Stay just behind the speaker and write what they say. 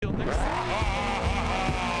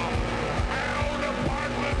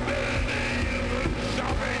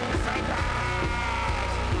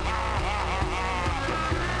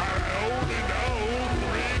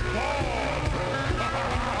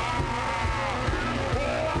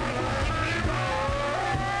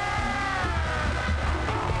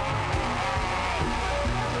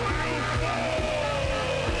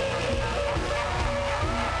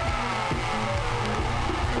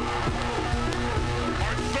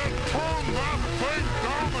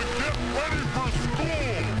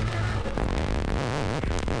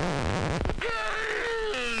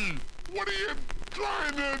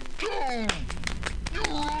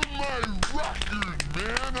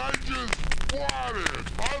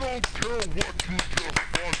It's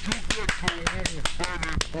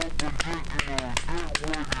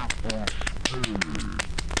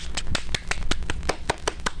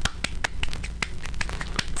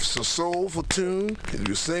a soulful tune.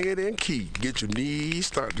 You sing it in key. Get your knees,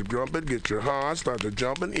 start to jumping. Get your heart, start to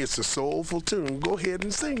jumping. It's a soulful tune. Go ahead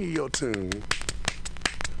and sing your tune.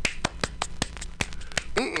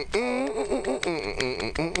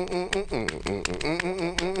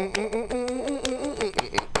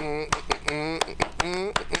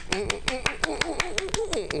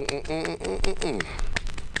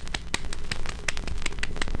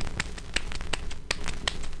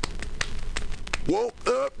 Woke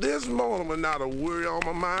up this morning with not a worry on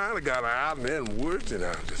my mind. I got out and then worked, and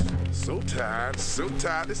I'm just so tired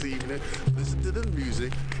this evening. Listen to the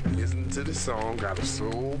music, listen to the song. Got a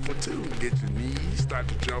soulful tune. Get your knees start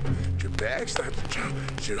to jump, your back start to jump,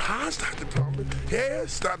 your heart start to pumping, hair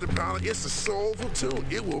start to pounding. It's a soulful tune.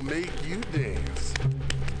 It will make you dance.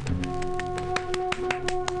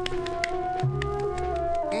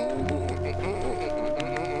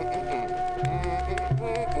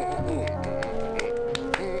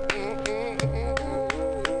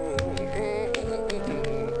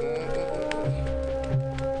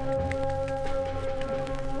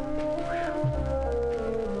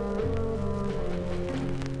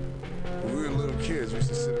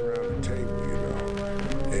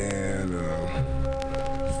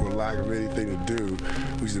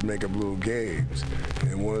 Make up little games,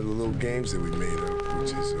 and one of the little games that we made up,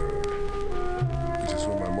 which is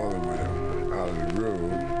when my mother went out of the room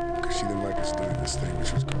because she didn't like us doing this thing,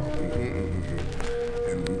 which was called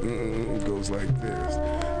and it goes like this.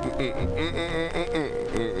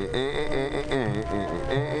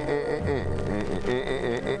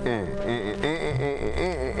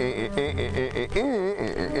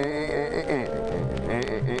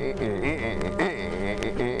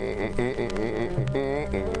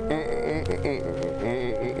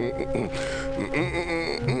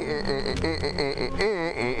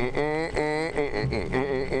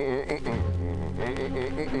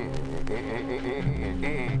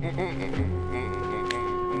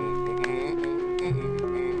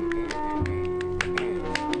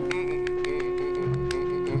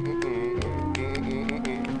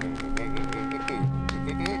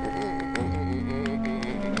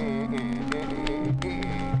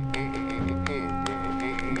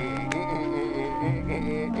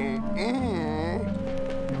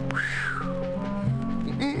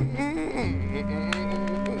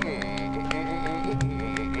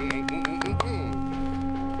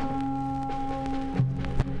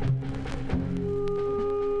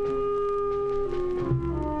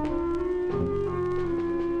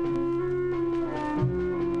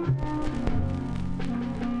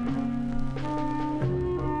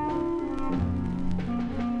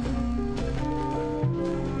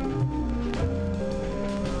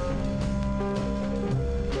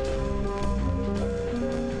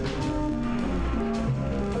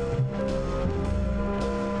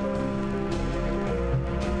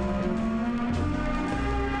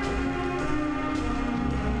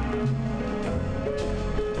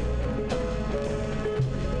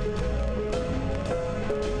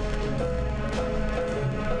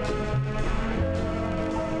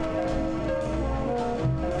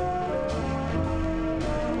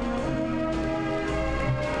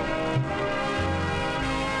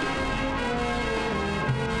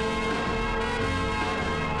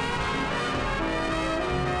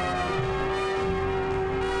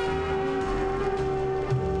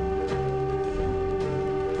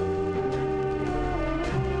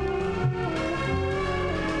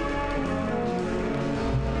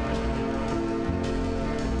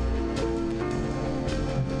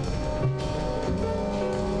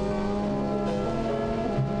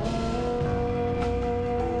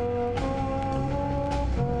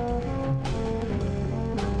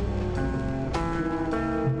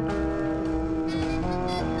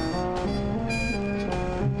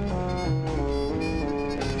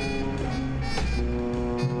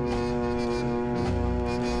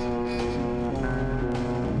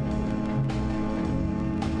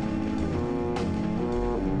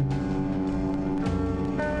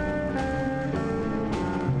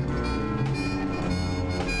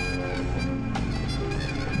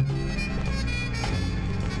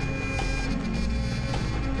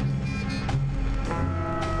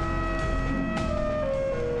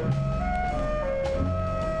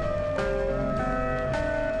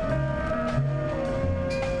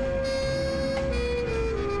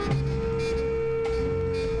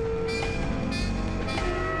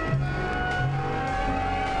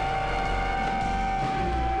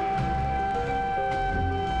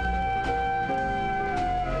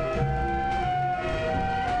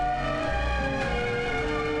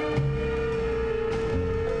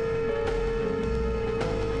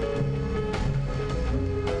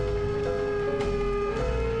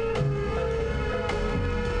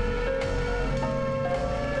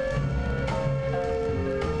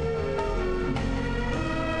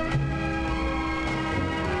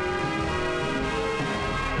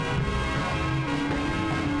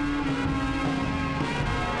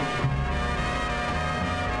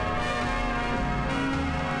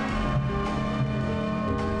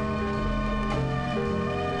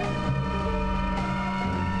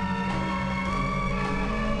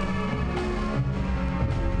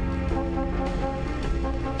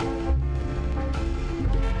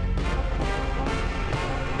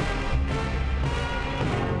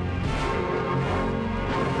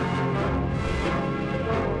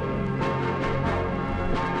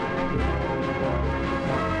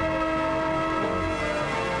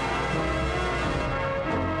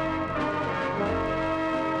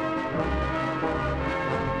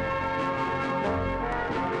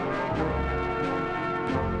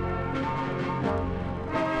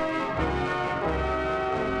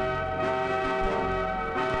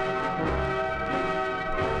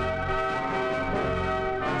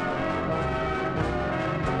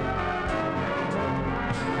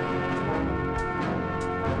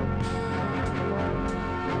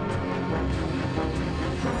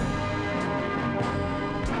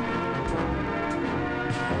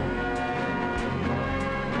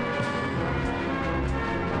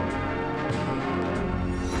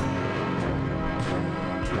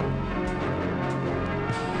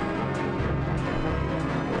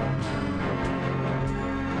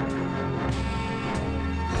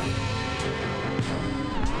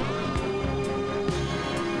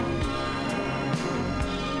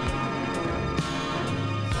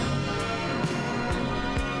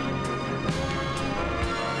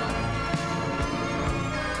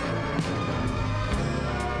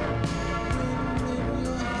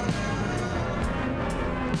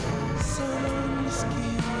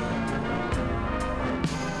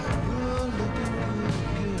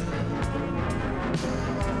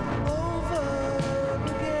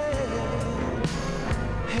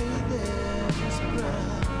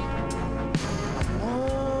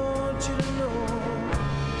 you to know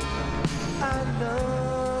I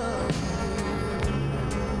love you.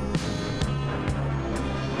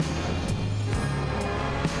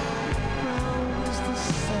 Brown as the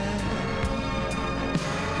sand,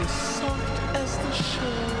 you're soft as the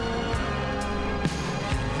shore.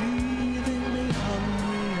 You're leaving me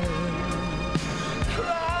hungry and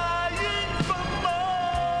crying for more.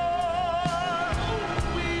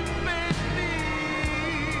 We made me,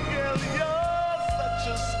 girl, you're such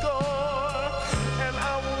a score, and I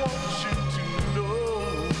want you to know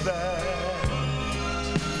that. You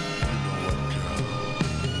know what, girl?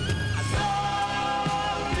 I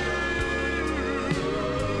love you.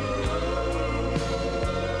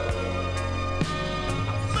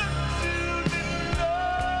 I meant you didn't know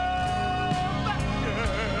that,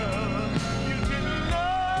 girl. You didn't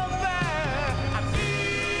know that. I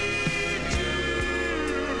need you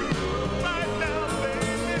right now,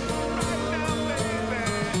 baby. Right now, baby.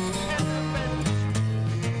 And I meant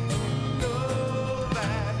you know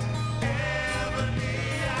that. Ebony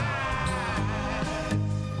eyes.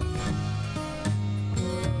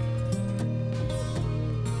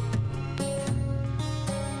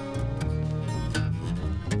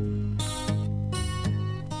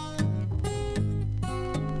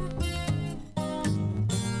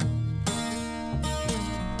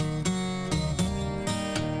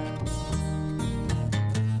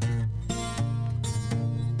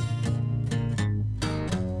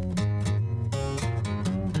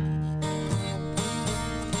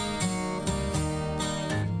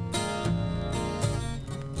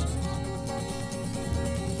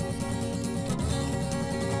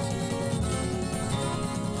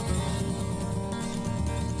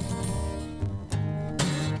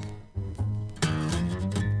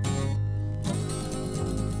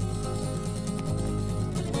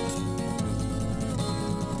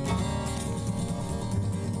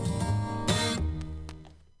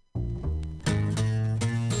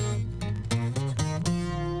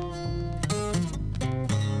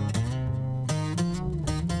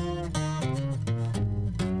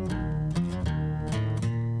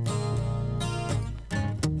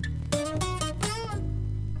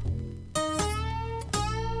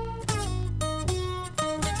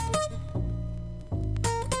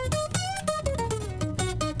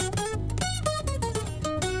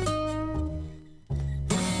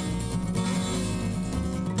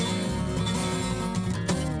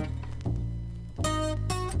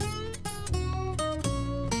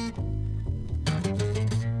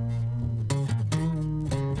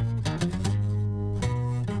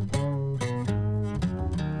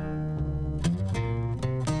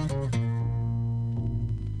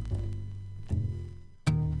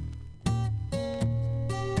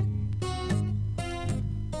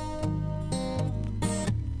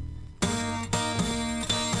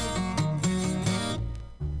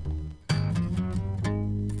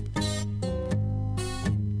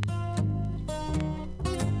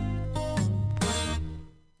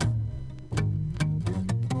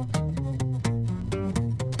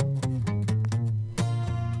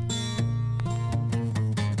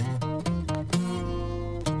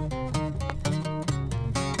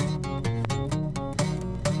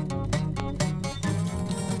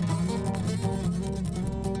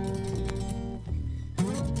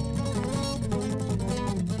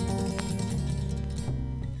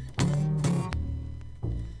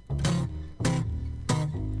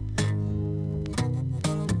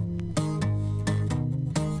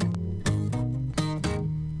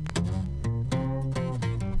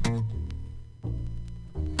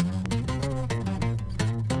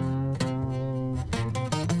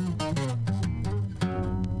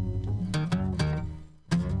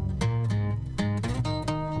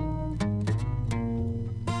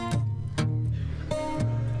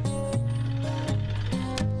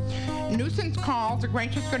 Nuisance calls. A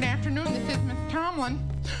gracious good afternoon. This is Miss Tomlin.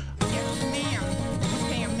 Yes, ma'am.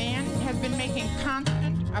 Okay, a man has been making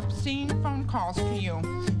constant, obscene phone calls to you.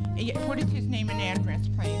 What is his name and address,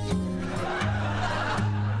 please?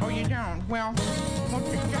 Oh, you don't? Well,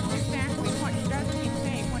 just exactly what does he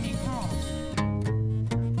say when he calls?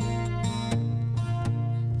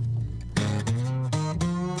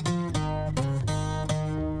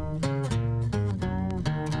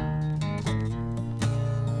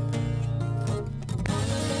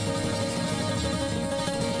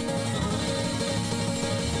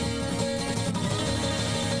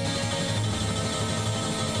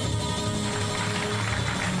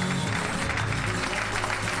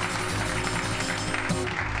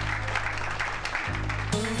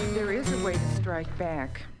 Strike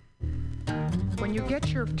back. When you get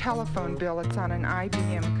your telephone bill, it's on an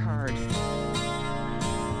IBM card.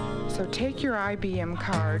 So So take your IBM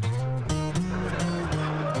card,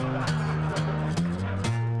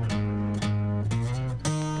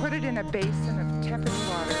 put it in a basin of tepid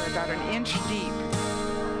water about an inch deep.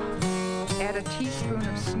 Add a teaspoon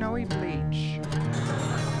of snowy bleach.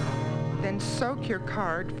 Then soak your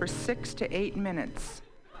card for 6 to 8 minutes.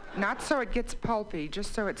 Not so it gets pulpy,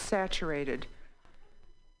 just so it's saturated.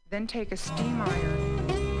 Then take a steam iron,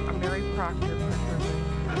 a Mary Proctor preferably,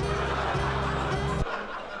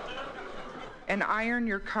 and iron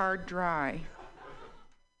your card dry.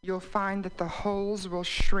 You'll find that the holes will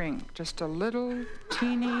shrink just a little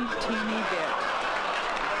teeny bit.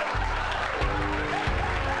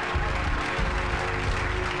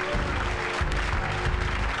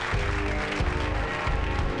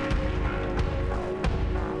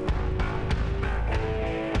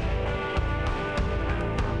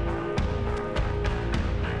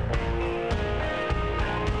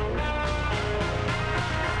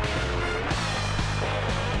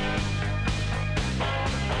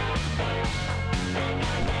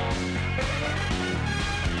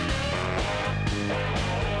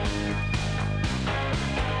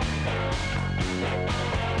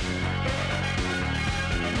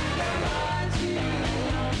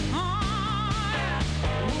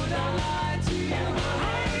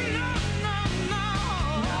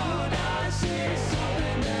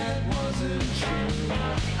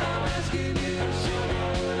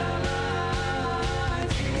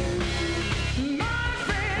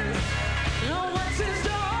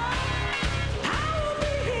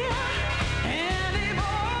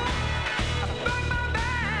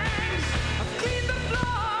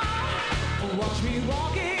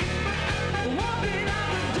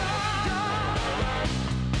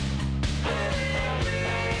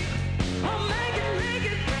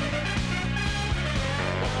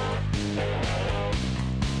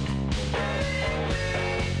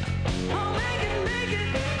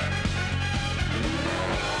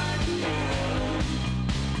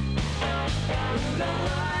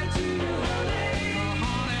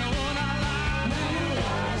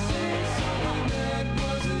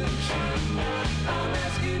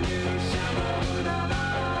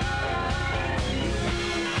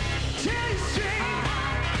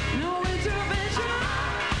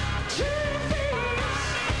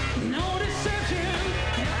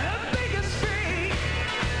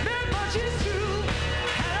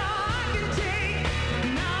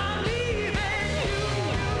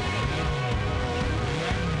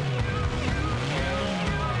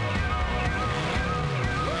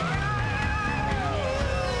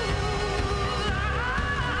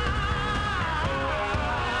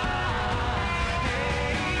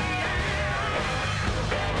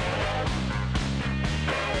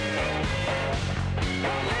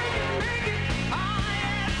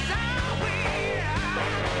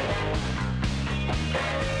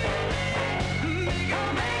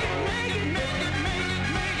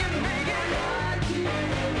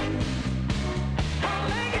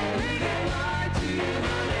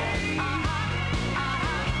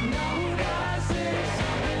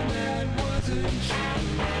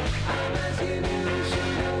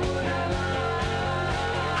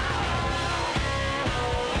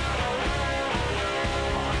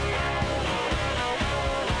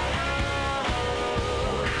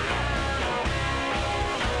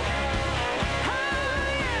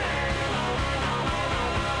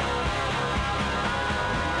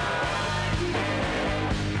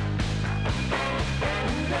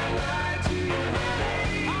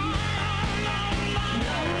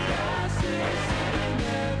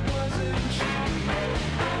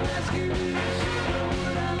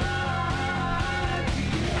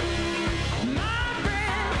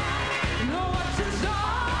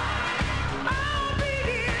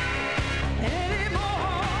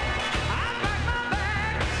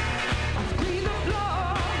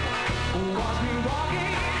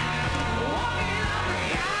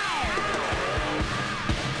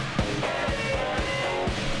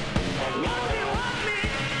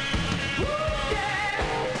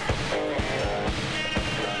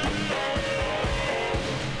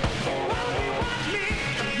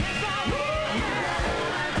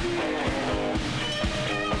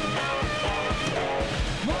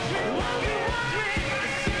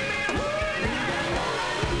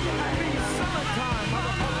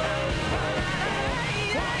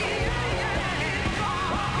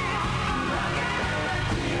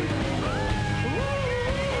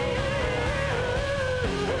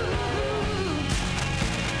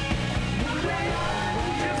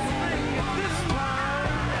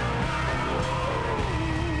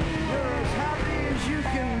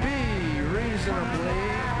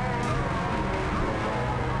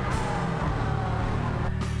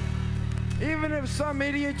 Even if some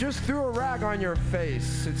idiot just threw a rag on your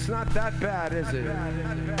face, it's not that bad, is it?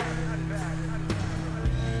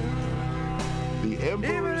 The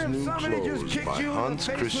Emperor's New Clothes by Hans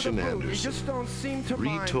Christian Andersen.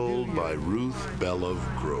 Retold by Ruth Belov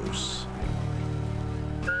Gross.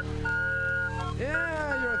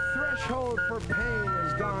 Yeah, your threshold for pain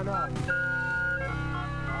has gone up.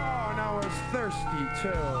 Oh, now it's thirsty,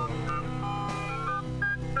 too.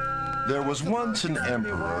 There was once an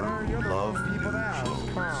emperor who loved new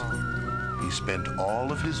clothes. He spent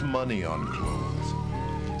all of his money on clothes,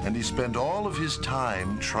 and he spent all of his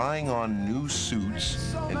time trying on new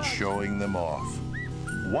suits and showing them off.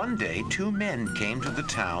 One day, two men came to the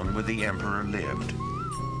town where the emperor lived.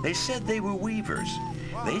 They said they were weavers.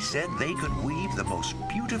 They said they could weave the most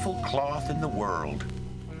beautiful cloth in the world.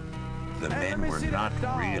 The men were not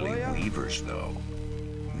really weavers, though.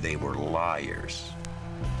 They were liars.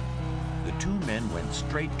 The two men went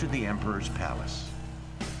straight to the emperor's palace.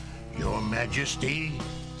 Your Majesty,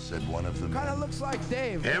 said one of the men. Kinda looks like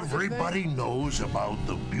Dave. Everybody knows about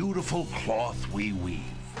the beautiful cloth we weave.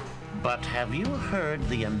 But have you heard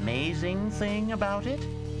the amazing thing about it?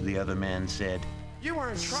 The other man said. You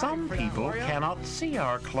weren't Some people cannot see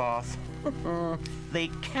our cloth. They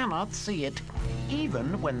cannot see it,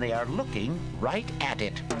 even when they are looking right at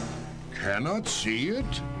it. Cannot see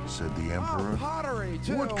it? Said the emperor. Pottery,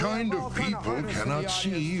 too. What kind of people cannot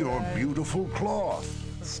see your beautiful cloth?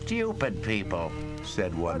 Stupid people,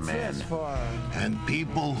 said one man. And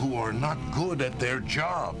people who are not good at their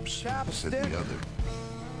jobs, said the other.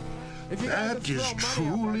 That is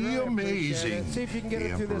truly amazing,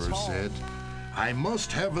 the emperor said. I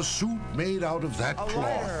must have a suit made out of that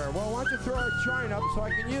cloth. Well, why don't you throw a joint up so I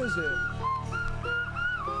can use it?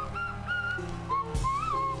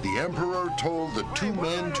 The emperor told the two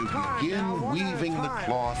men to begin weaving the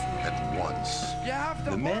cloth at once.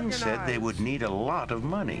 The men said they would need a lot of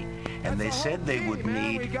money, and they said they would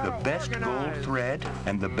need the best gold thread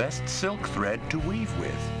and the best silk thread to weave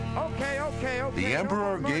with. Okay. The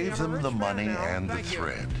emperor gave them the money and the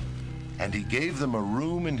thread, and he gave them a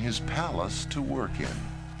room in his palace to work in.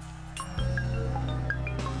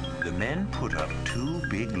 The men put up two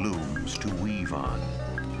big looms to weave on.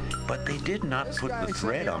 But they did not put the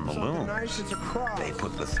thread on the looms. They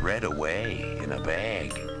put the thread away in a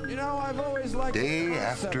bag. You know, I've always liked Day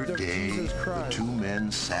after day, the two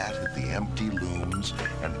men sat at the empty looms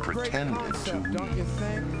and pretended to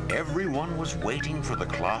weave. Everyone was waiting for the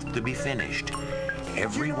cloth to be finished.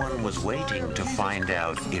 Everyone was waiting to find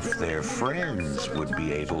out if their friends would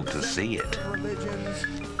be able to see it.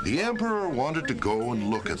 The emperor wanted to go and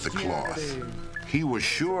look at the cloth. He was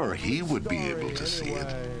sure he would be able to see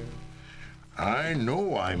it. I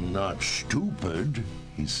know I'm not stupid,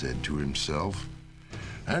 he said to himself.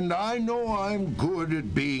 And I know I'm good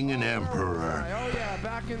at being an emperor.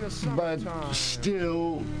 But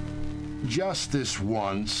still, just this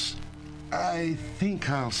once, I think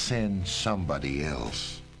I'll send somebody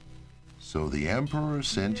else. So the emperor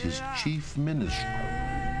sent his chief minister.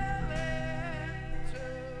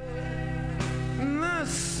 The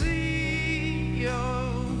sea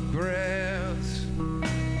of grass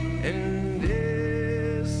and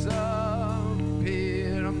disappeared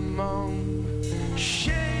among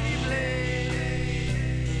shady blades.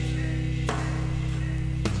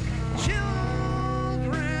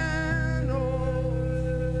 Children,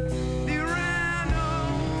 they ran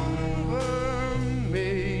over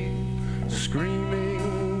me,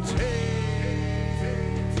 screaming,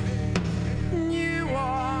 you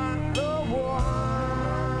are the one.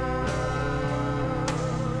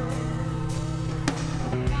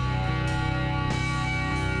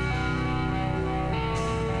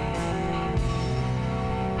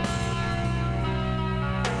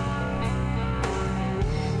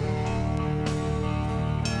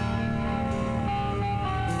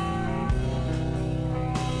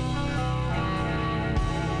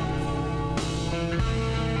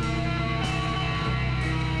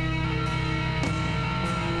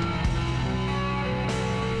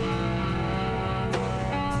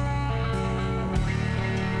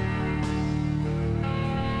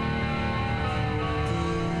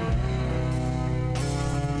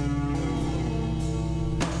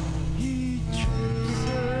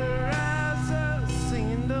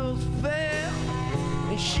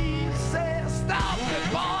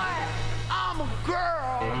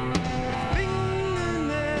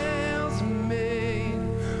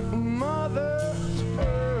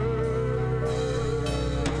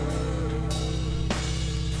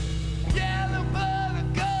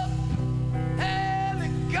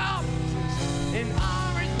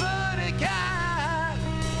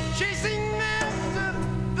 Chasing after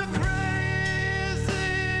the craze.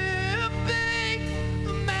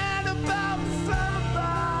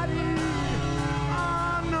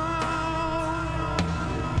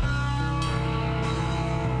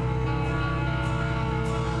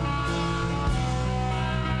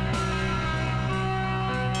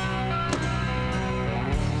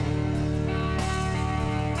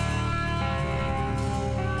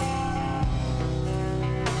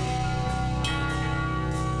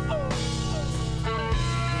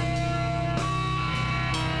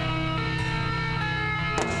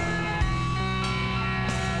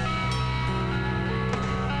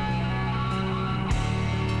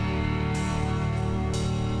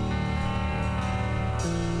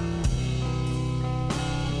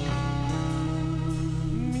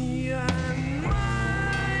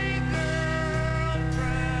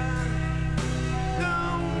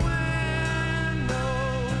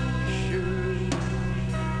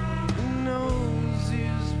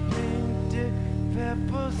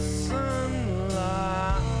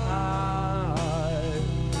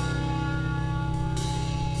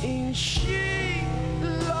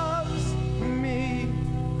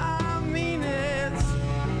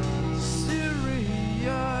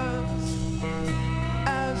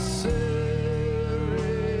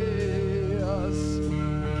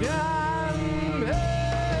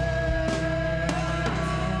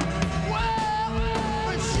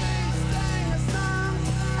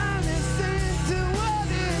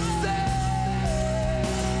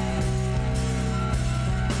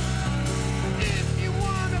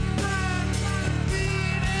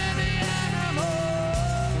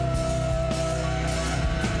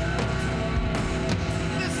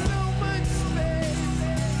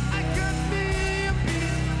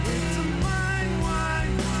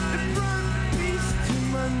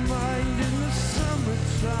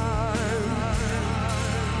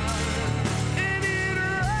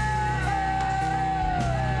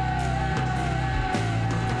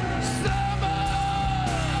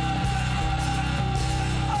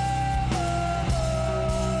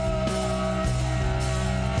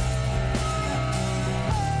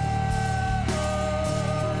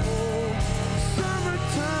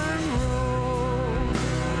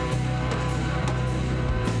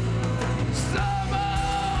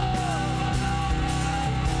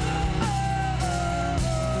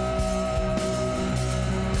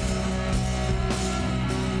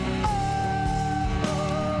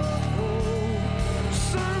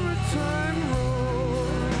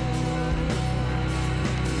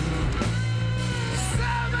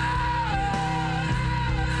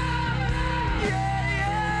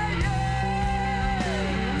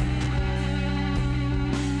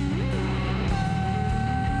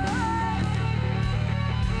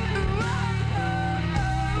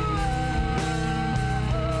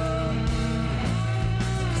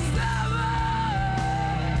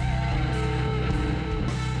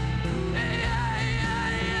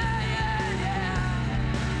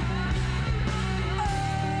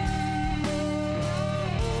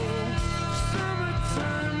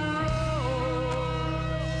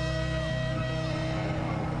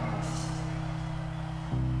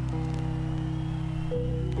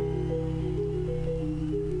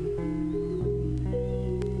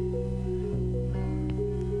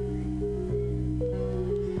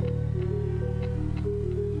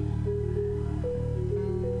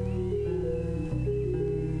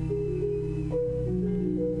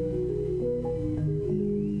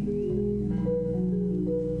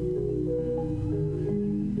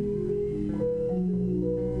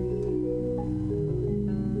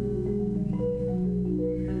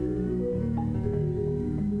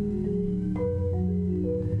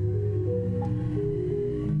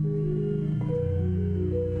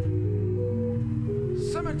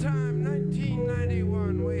 Summertime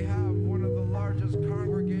 1991, we have one of the largest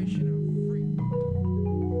congregation of free.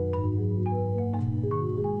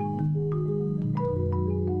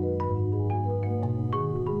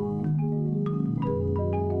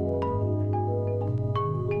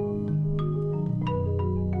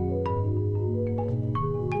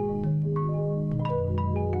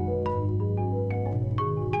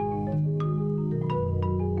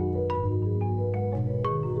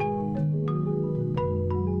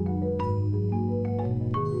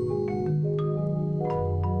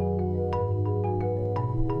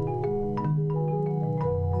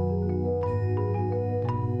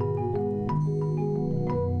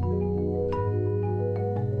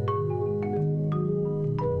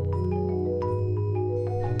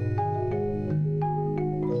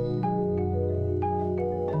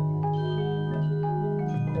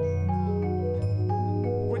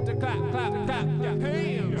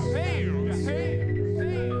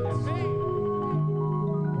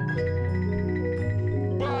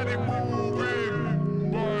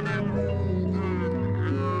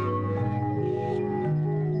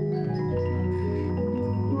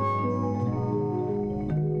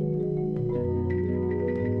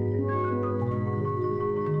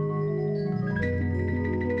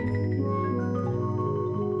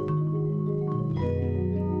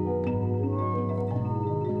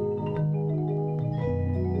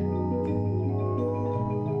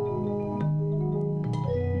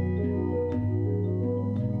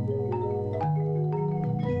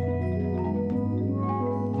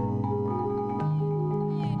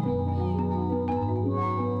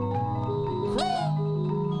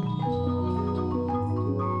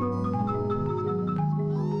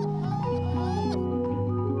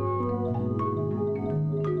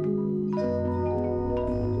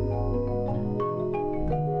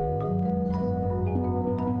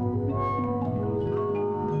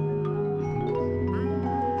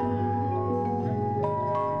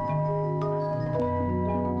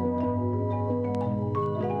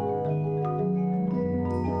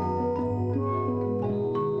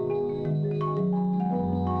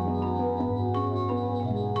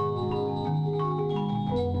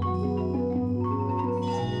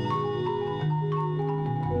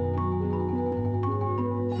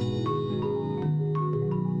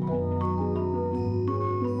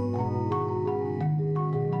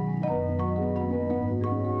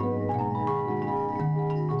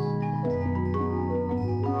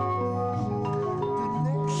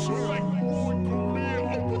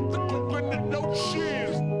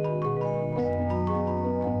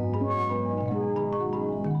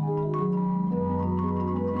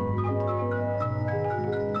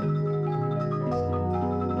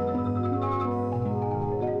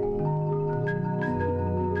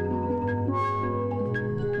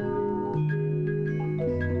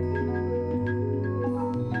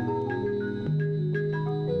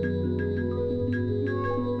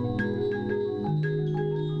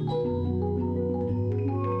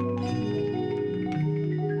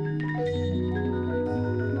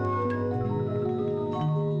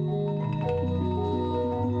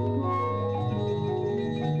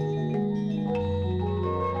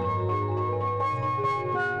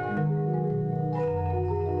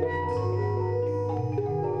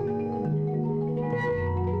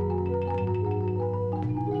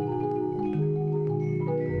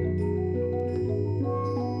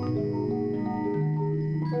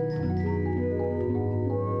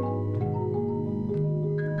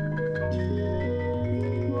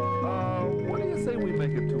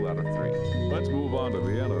 out of 3. Let's move on to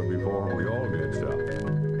Vienna before we all get stopped.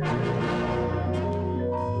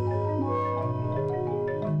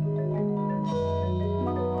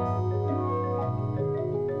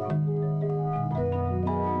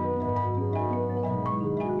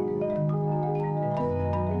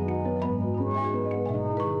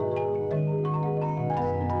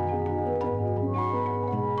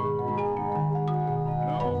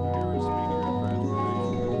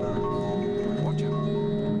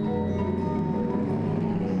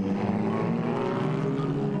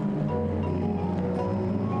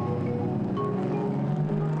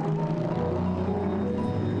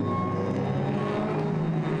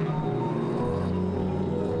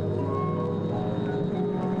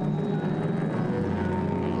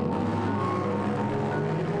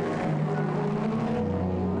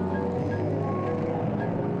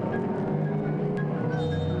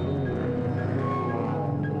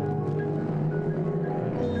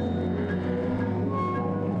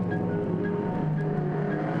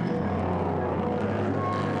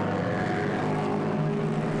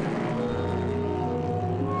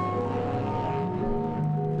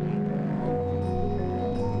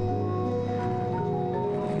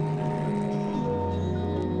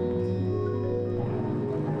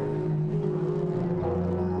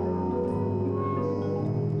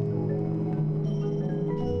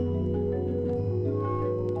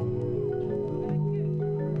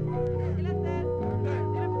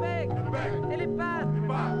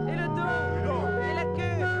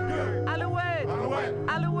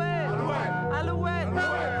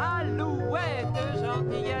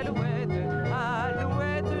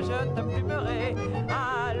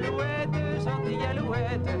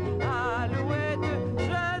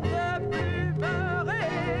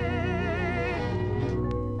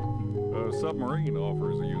 Submarine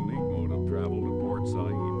offers a unique mode of travel to Port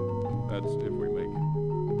Said. That's if we make it.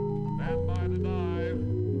 Stand by to dive.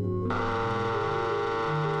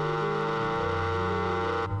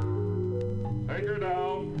 Take her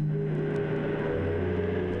down.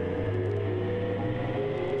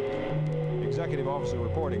 Executive officer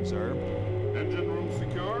reporting, sir. Engine room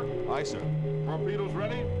secure? Aye, sir. Torpedoes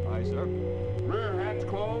ready? Aye, sir. Rear hatch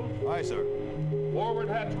closed? Aye, sir. Forward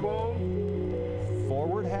hatch closed?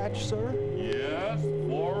 Forward hatch, sir? Yes,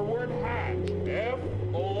 forward hatch.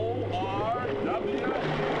 F-O-R-W.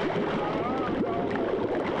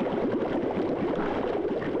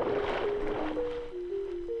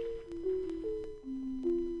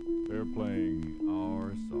 They're playing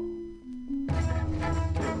our song.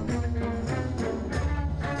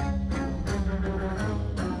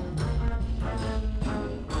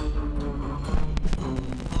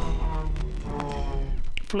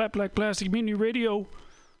 Flat Black Plastic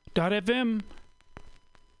MutinyRadio.fm.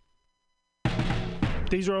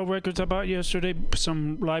 These are all records I bought yesterday.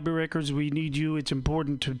 Some library records. We need you. It's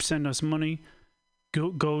important to send us money.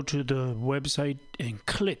 Go to the website and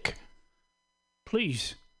click.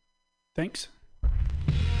 Please. Thanks.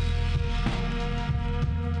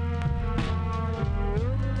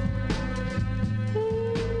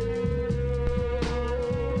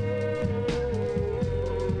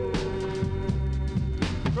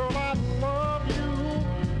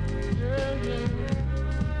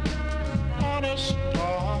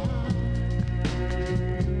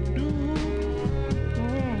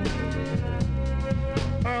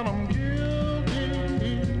 And I'm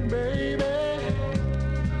guilty, baby.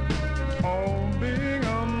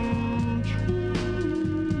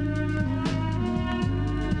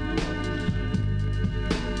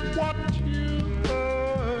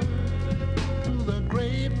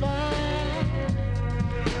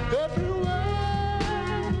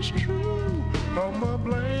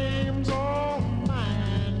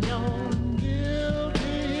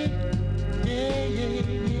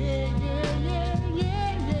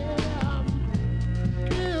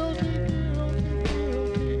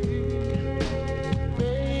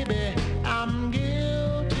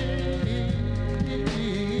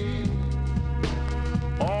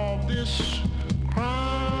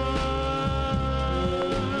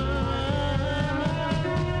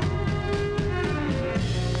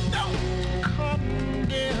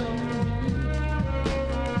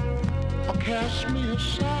 cast me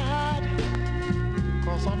aside,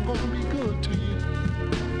 'cause I'm gonna be good to you.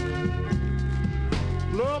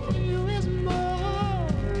 Loving you is more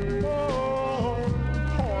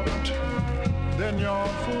important than your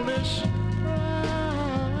foolish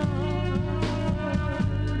pride.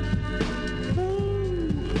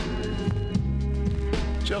 Ooh,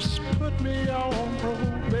 just put me on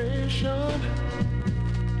probation.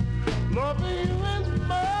 Loving you is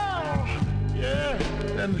more, yeah,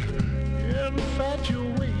 than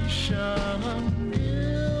infatuation. I'm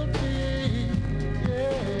guilty,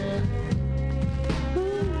 yeah.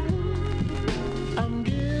 Ooh, I'm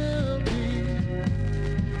guilty.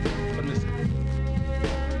 But listen.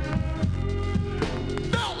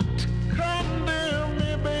 Don't condemn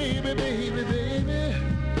me, baby, baby, baby,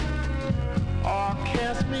 or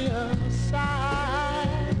cast me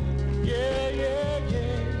aside. Yeah, yeah,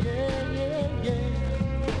 yeah, yeah, yeah, yeah.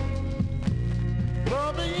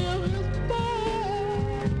 Loving you is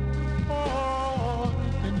more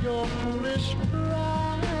than your foolish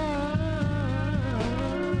pride.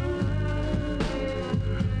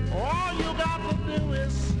 All you got to do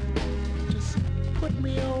is just put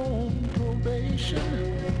me on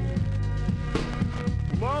probation.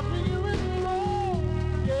 Loving you is more,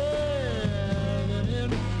 yeah, than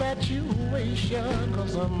infatuation,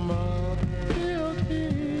 'cause I'm guilty.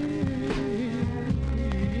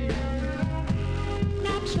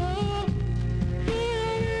 Not so.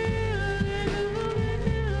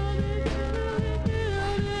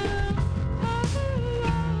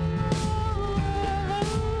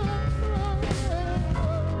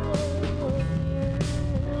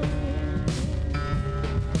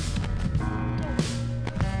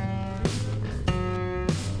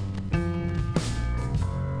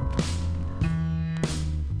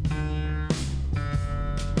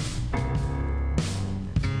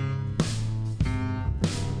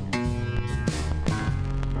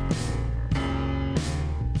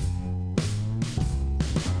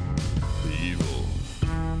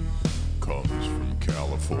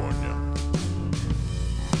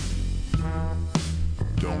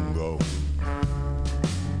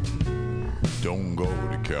 Don't go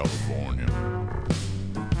to California.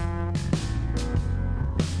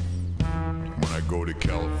 When I go to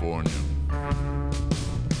California,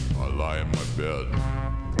 I lie in my bed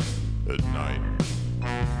at night.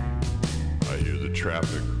 I hear the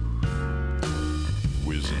traffic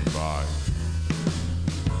whizzing by.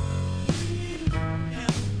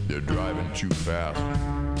 They're driving too fast,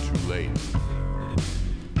 too late.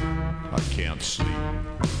 I can't sleep.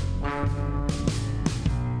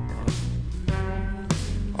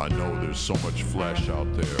 I know there's so much flesh out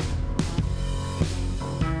there,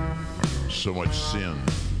 so much sin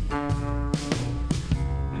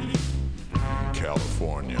in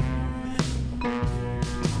California.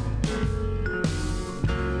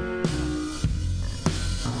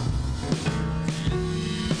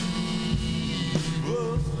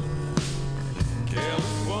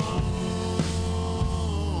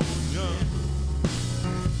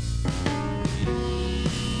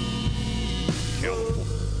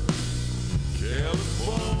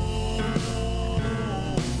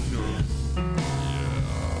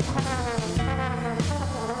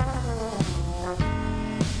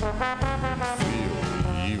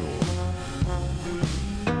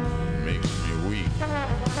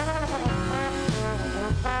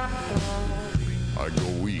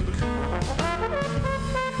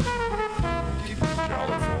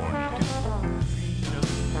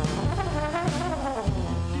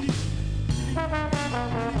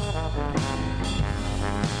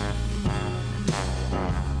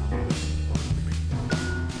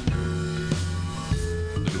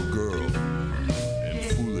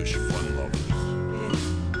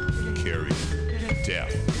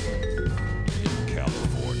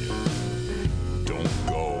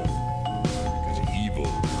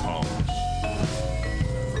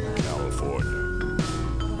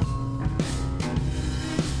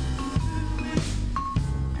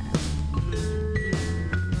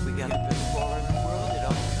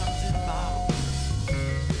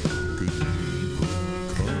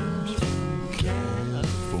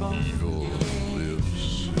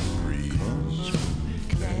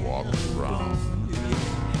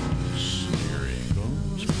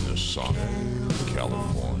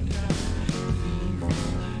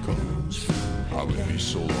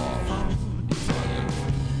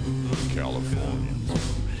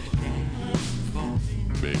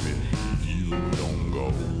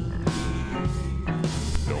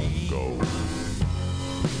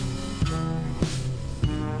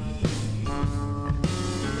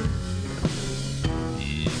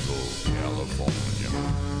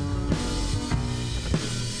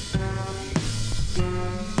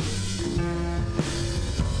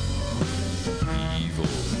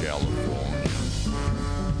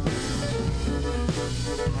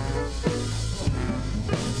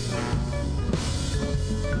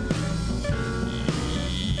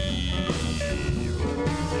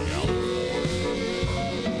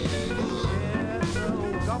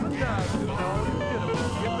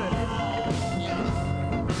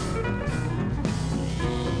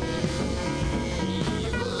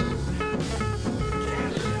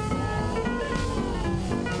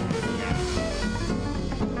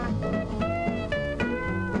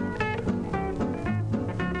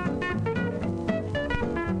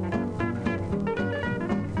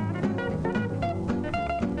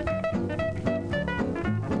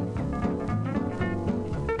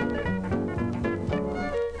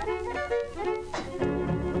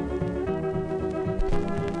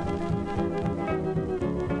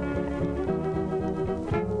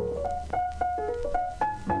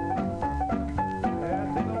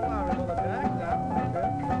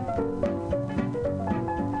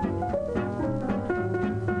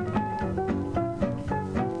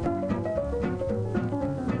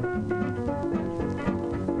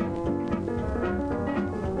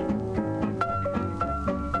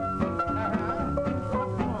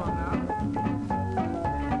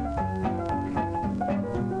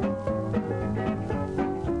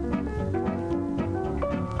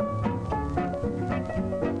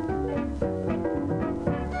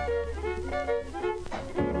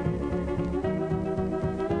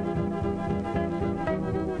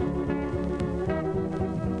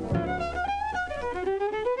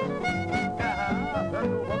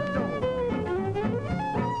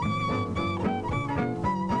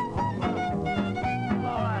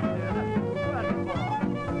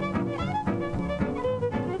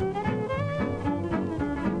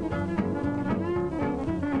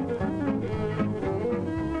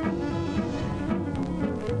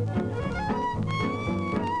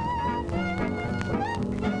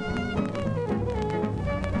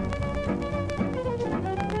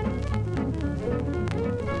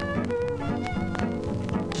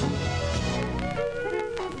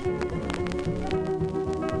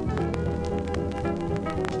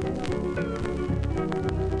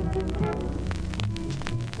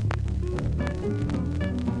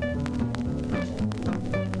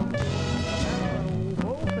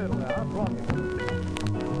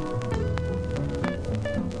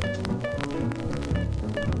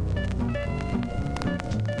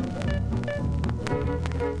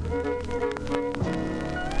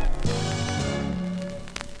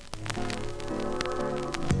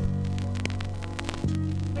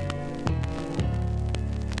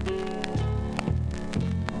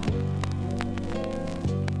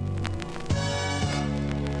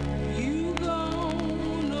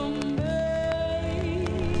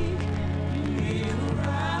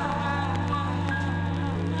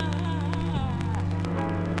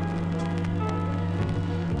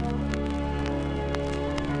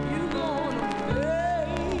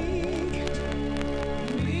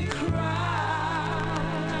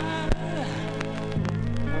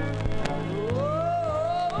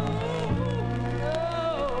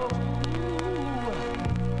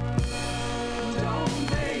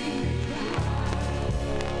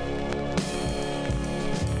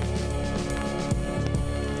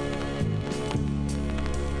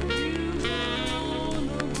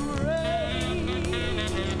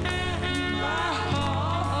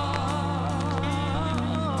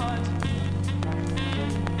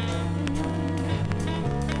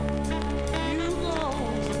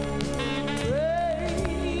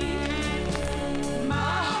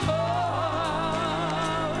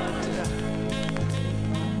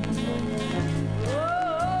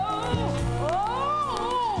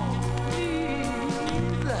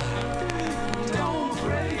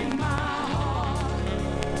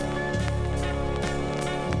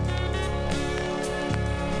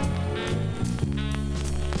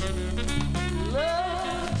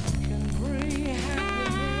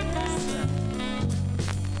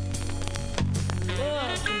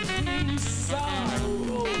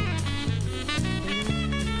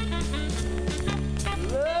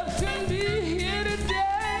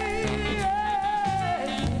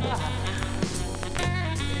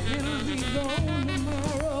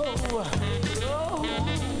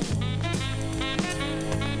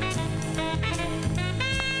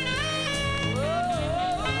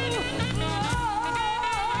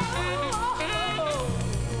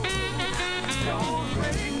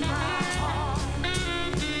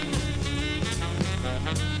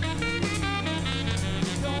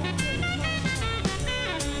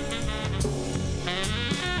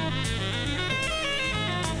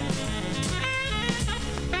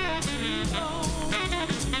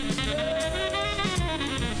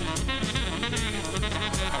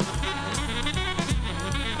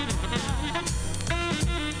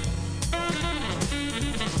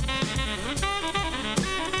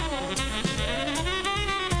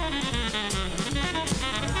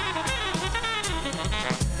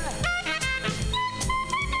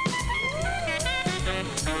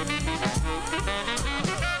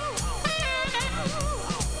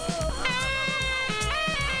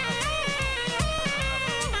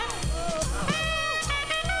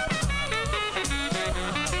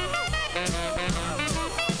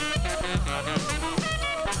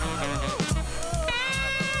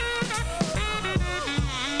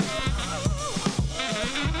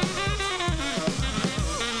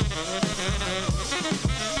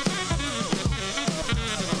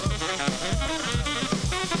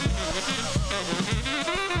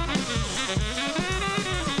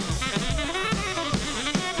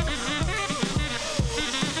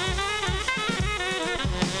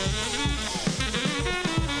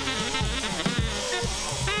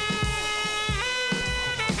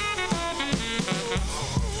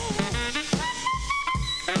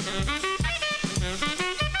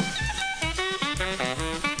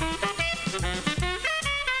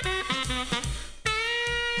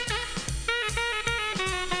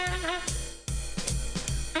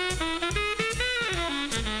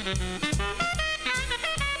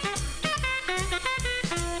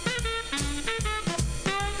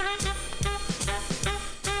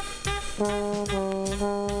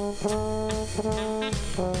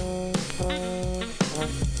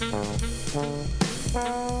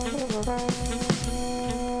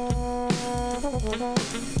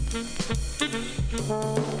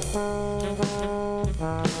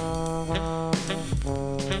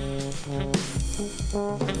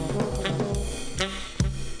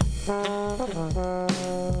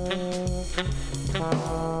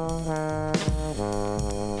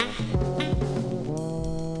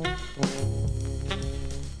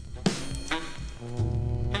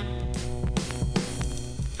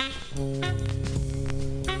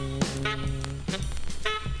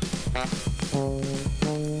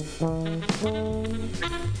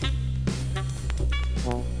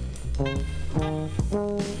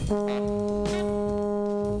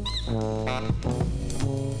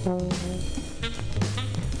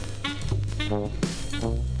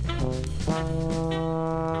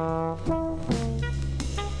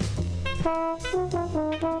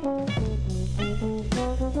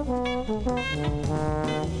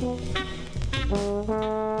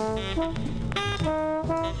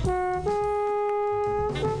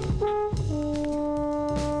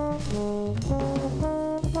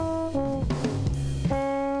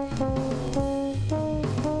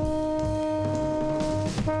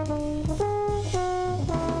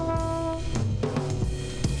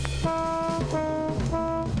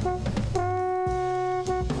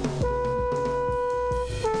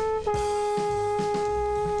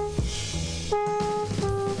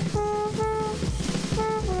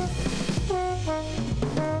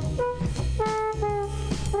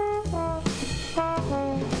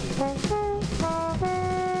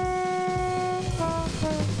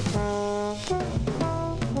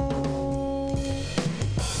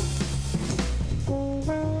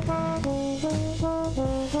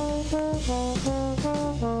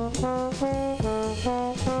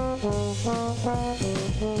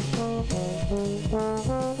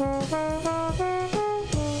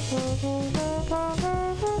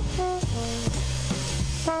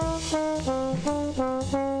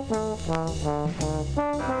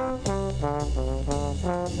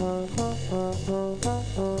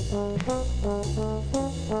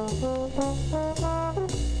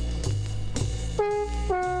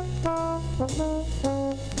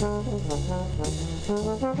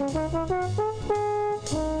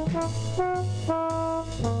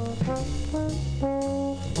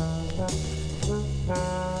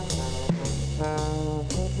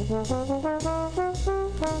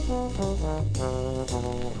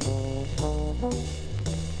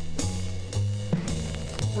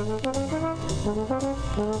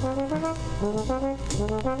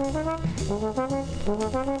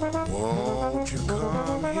 Won't you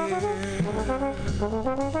come here,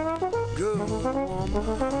 good woman,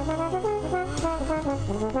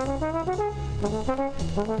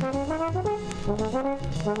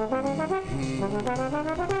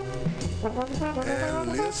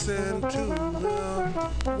 and listen to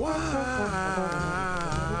the wild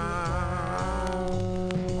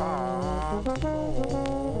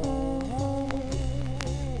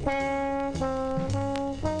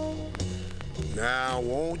now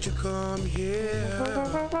won't you come here,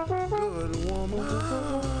 good woman,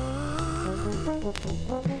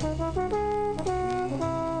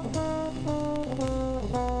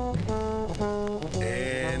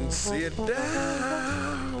 and sit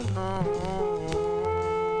down on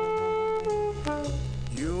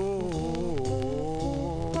your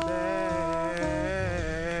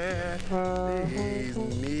daddy's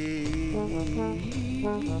knee.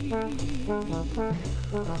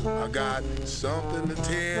 I got something to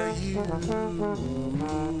tell you, good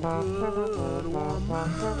woman.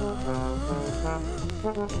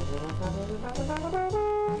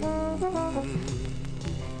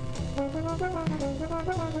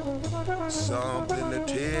 Something to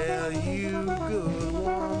tell you, good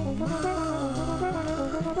woman.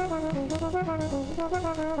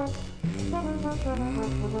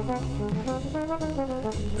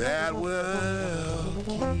 That will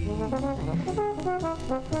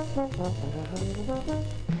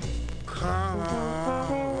come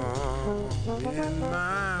in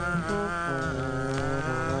my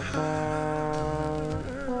heart.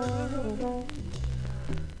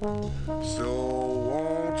 So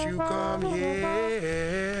won't you come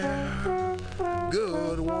here,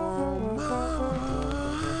 good woman,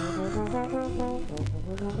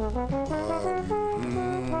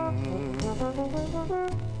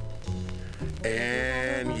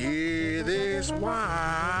 and hear this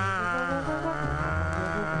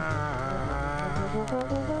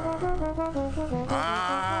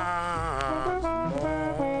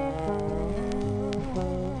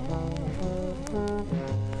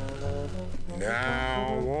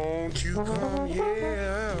Now won't you come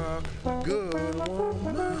here, good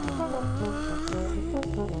woman?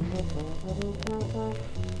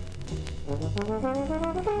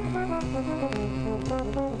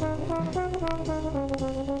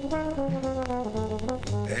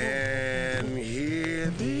 And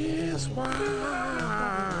hear this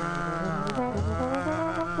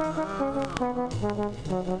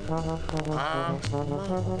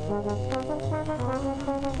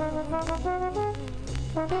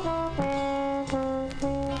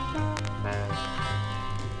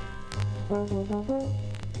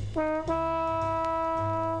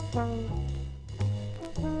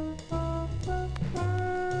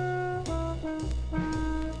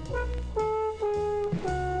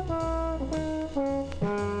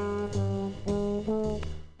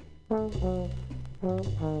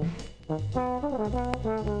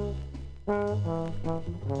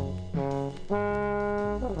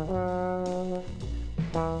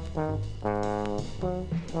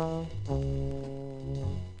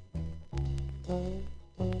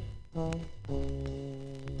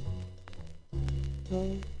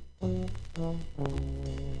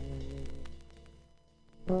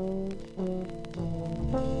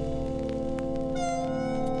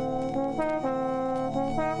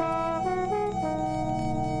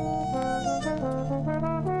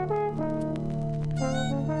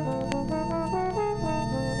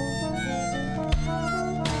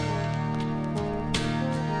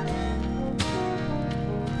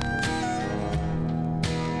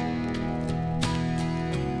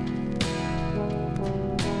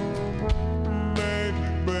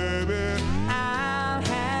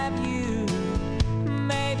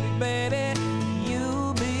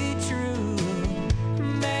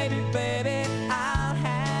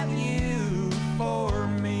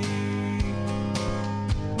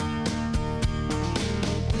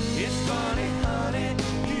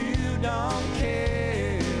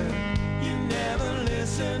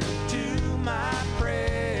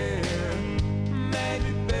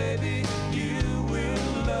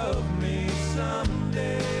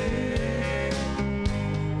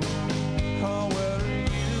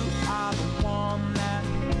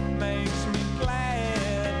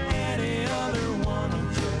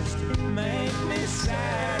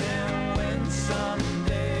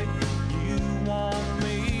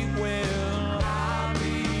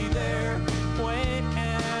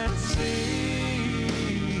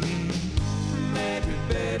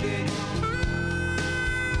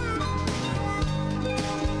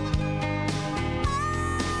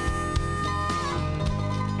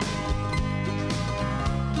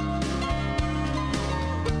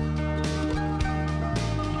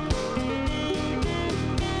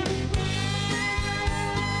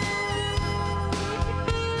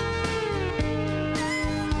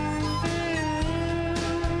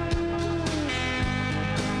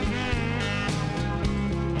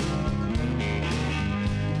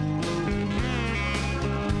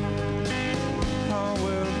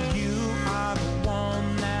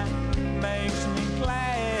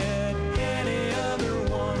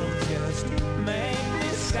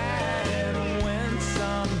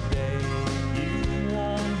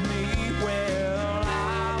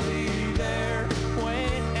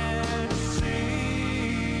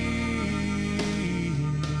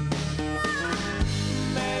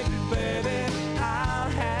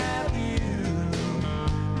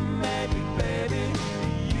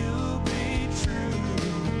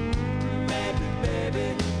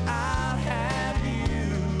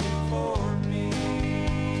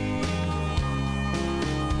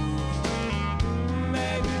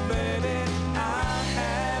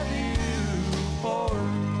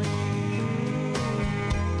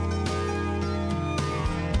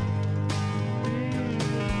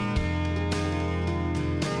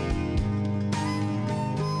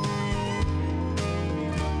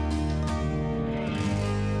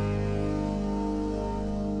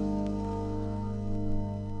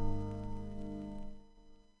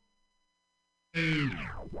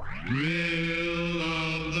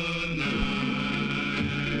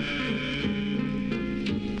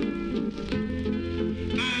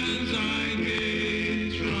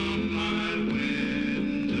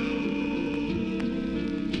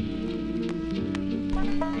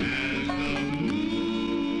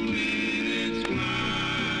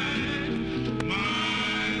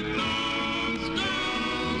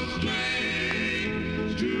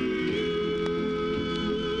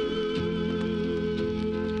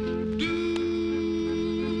Do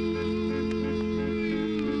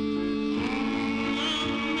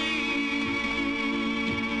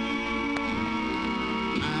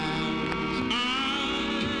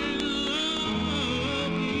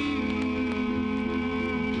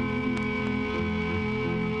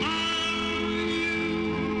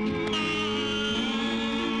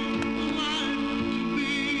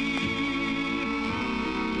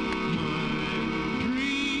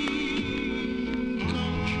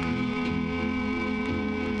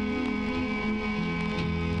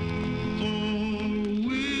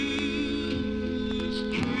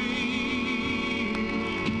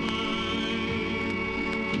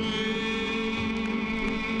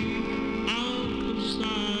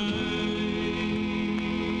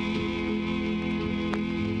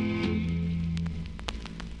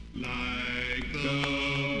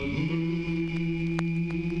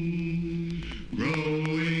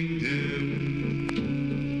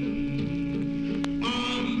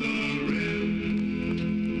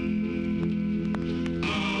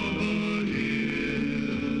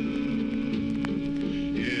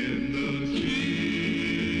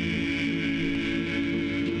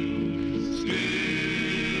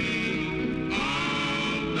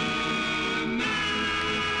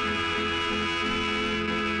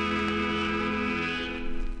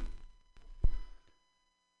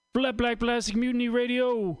Flat Black Plastic Mutiny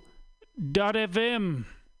Radio .fm.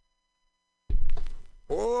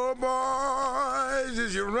 Oh, boys,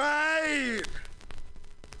 is you right?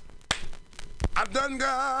 I done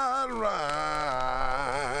got right.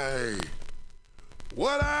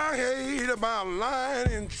 What I hate about line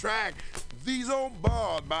and track, these old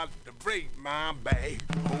boys about to break my back.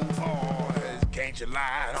 Oh, boys, can't you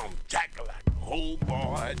line on track like oh,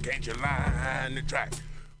 boys, can't you line the track?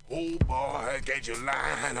 Oh, boys, can't you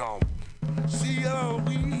line on? See,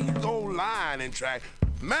 we go line and track.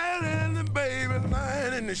 Man and the baby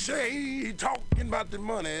lying in the shade, talking about the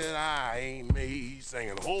money that I ain't made,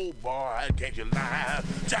 singing, oh boy, can't you lie,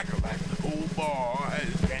 jack-a-lack, oh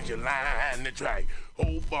boy, can't you line the track,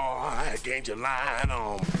 oh boy, can't you line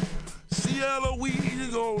on. Cielo, we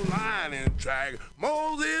go line and track.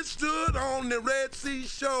 Moses stood on the Red Sea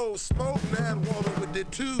shore, smoking that water with the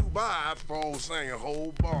 2x4, singing,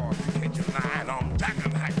 oh boy, can't you line on,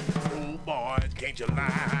 jack-a-lack, oh boy, can't you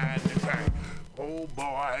line the track. Oh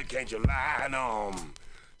boy, can't you line on?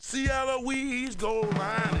 See Eloise go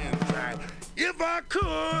line and track. If I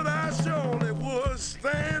could, I surely would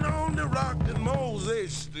stand on the rock that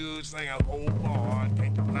Moses stood, singing, oh boy,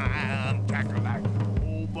 can't you line, tackle like,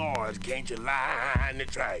 oh boy, can't you line the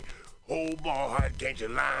track? Oh boy, can't you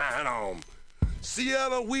line on? See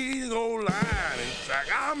Eloise go line and track.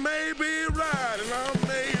 I may be right and I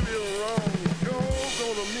may be wrong.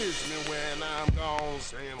 You're gonna miss me when I'm gone,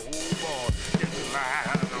 saying, oh boy, can't you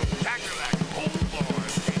line on? Tackle like, oh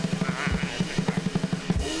boys, can't you line?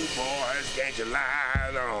 Oh boys, can't you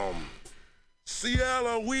line on? See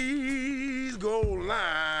Eloise go line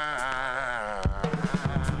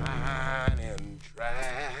and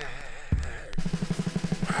track.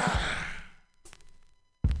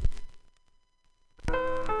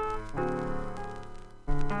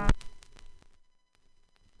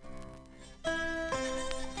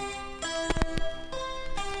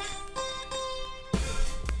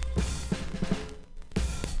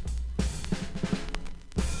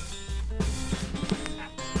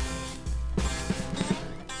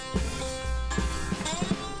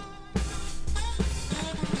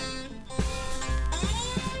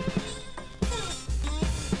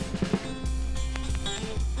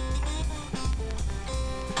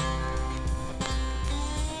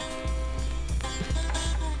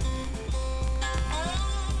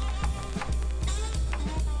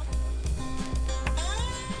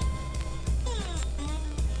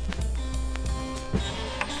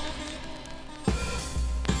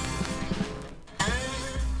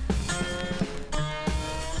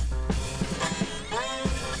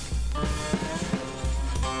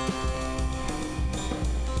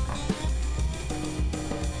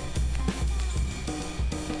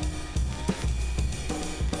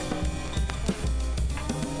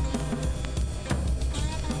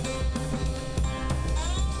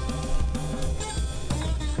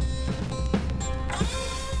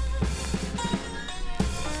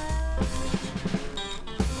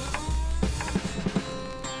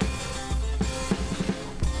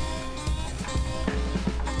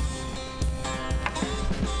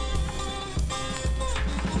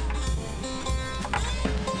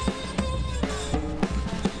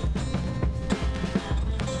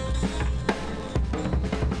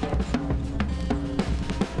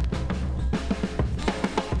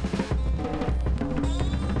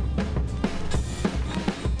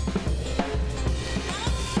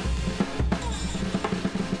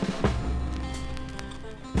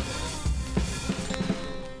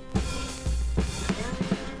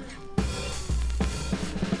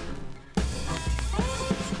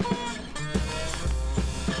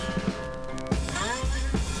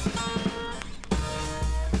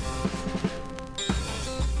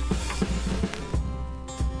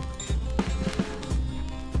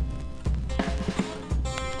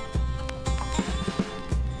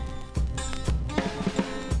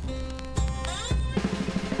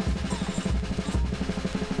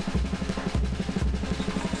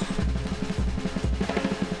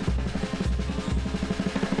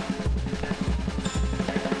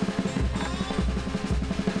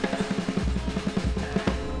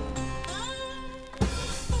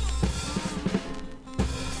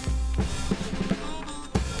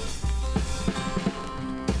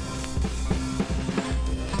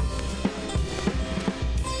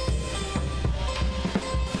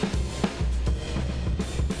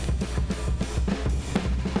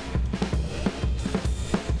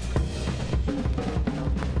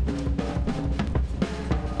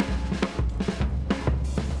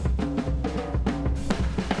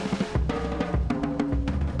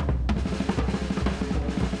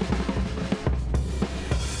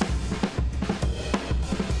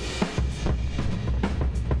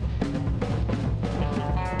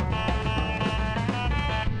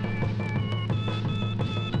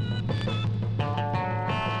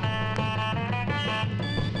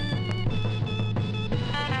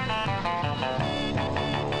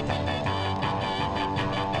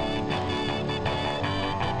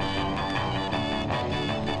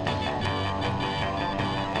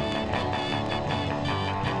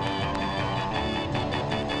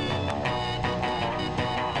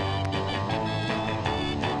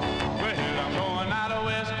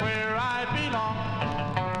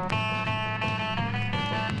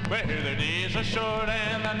 Where the days are short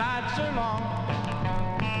and the nights are long.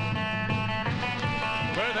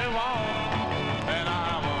 Where they walk and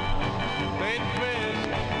I walk, they twist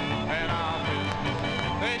and I'll twist.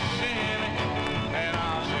 They shimmy and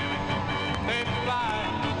I'll shimmy. They fly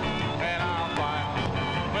and I'll fly.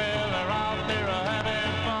 Well, they're out there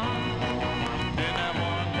having fun in that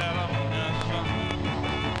one California sun.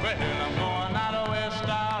 Well, I'm going out west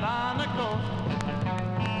out on the coast,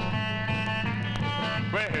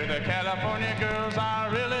 where the California girls are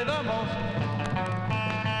really the most.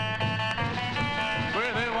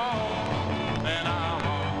 Where they walk and I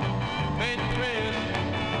walk, they twist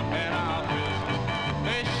and I'll twist.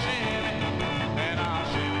 They shimmy and I'll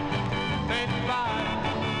shimmy. They fly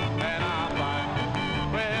and I'll fly.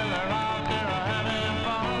 Well, they're out there having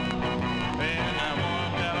fun in that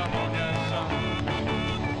one California sun.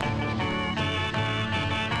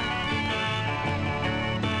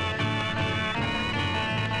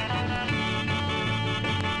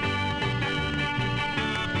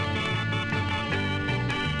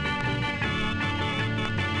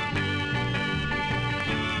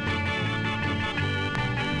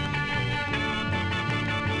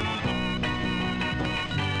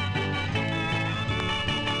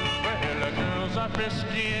 Well, the girls are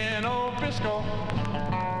frisky in old Frisco.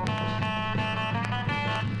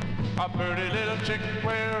 A pretty little chick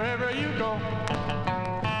wherever you go.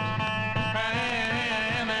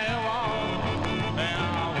 And they walk and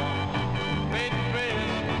I'll walk. They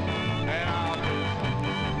twist and I'll twist.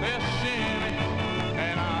 They'll shimmy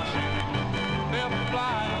and I'll shimmy. They'll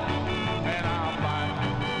fly and I'll fly.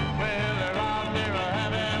 Well, they're out there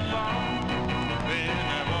having fun in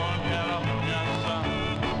that one California sun.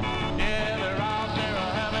 Yeah, they're out there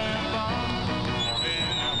having fun in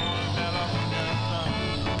that one California sun.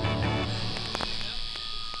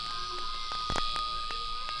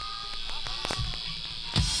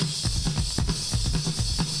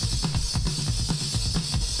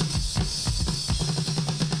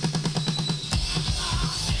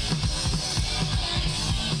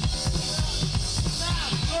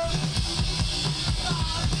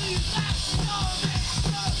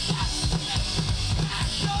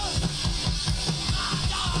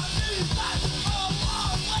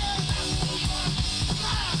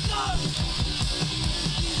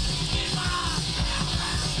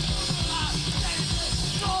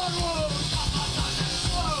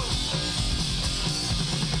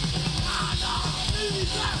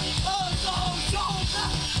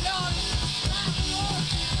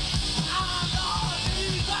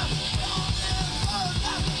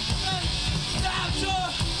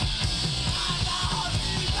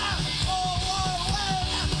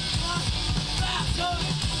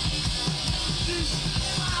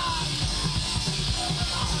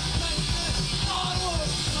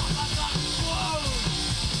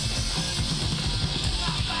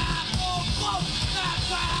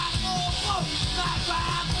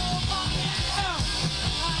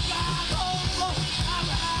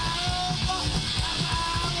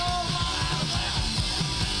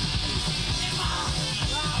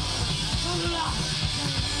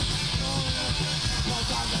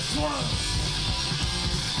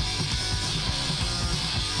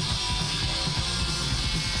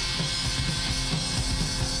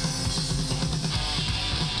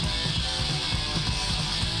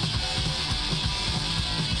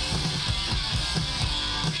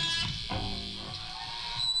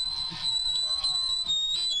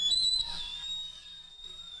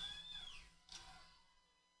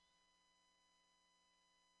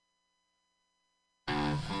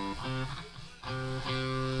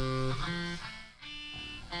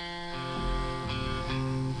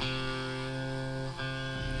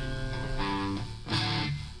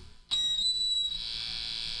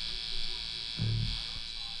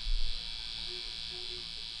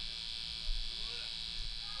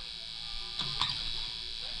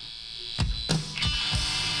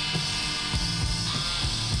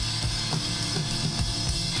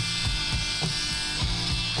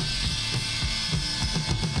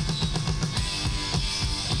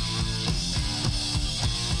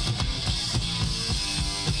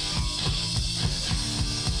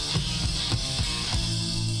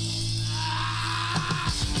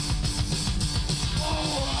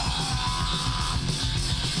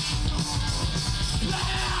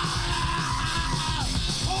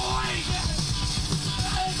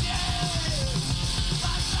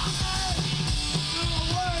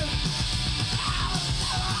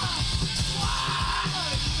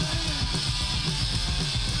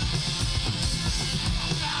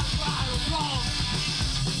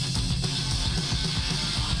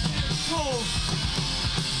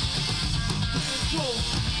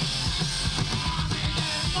 Control.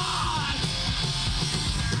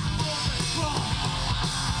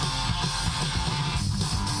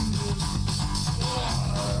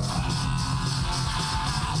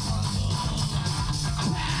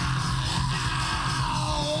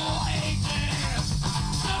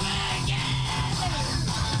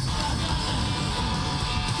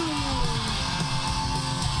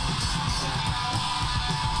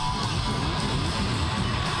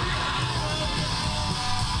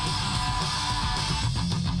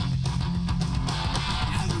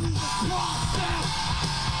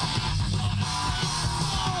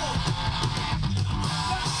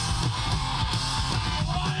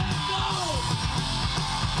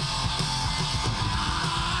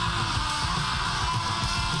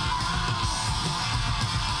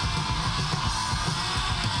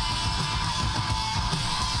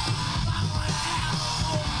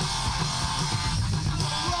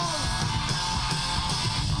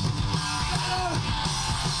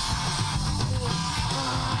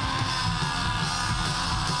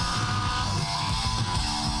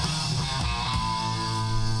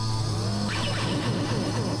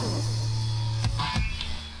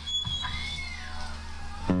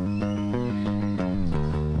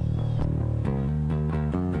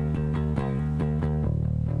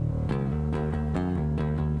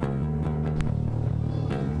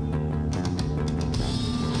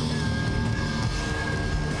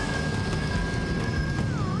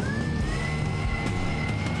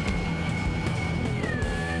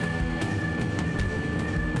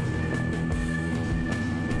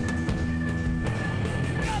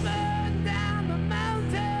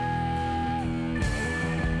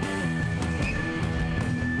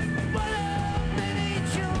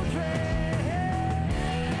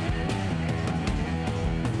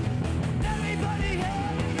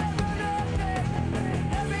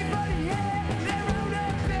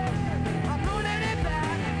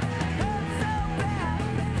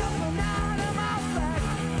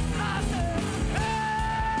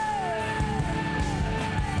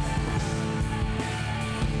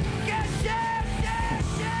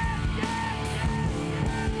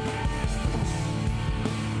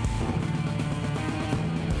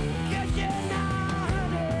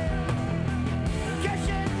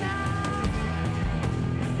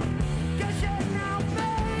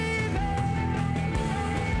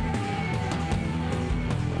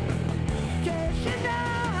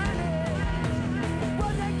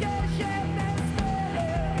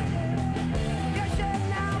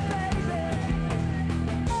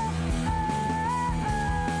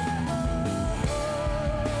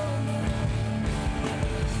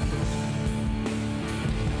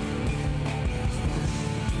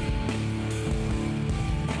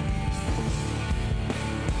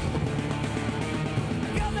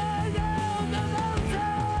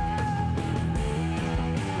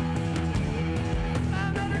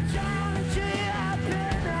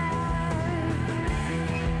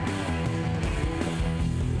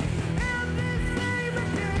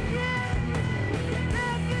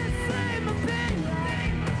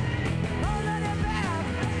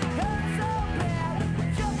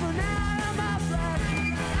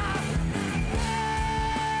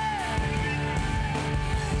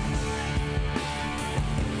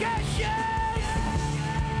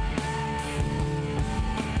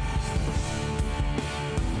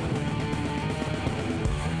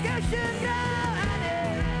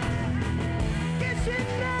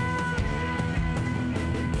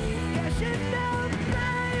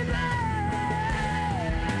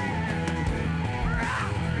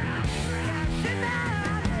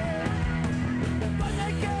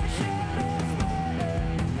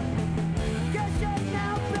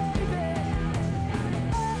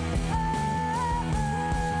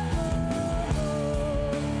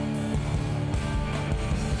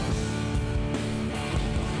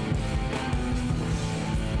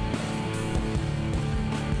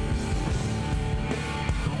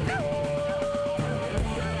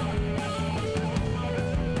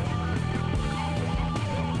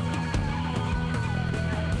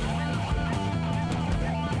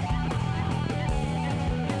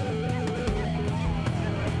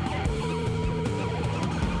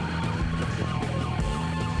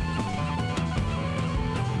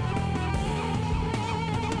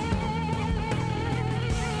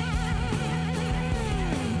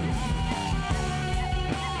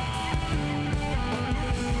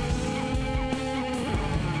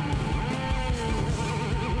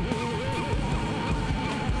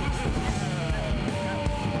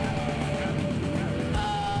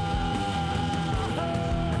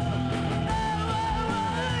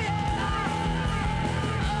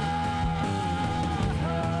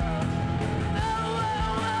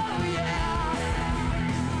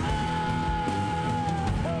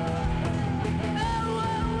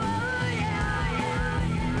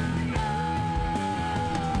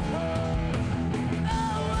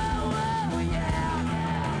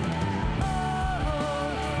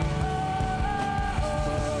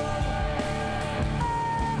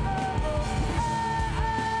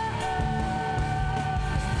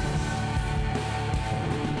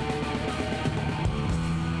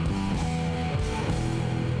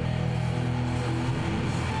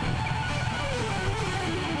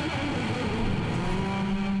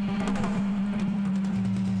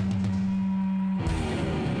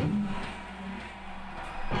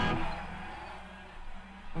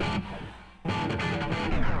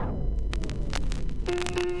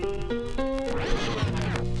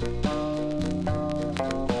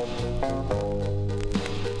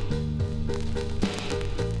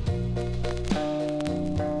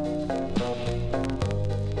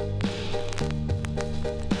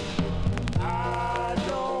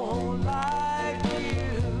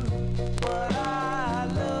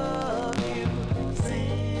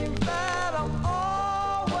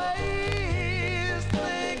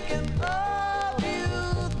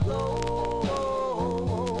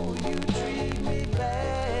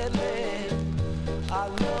 I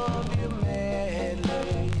love you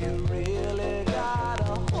madly. You really got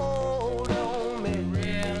a hold on me.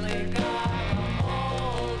 Really got a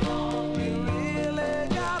hold on me. You really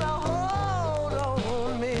got a hold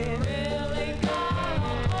on me. Really got a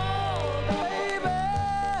hold on me. Baby,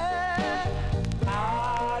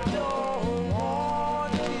 I don't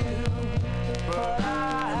want you, but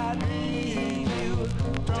I need you.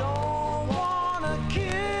 Don't wanna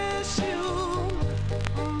kiss you,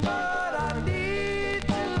 but I need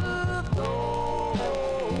to. Though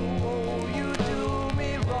you do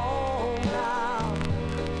me wrong now,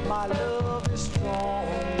 my love is strong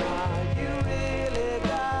now. You really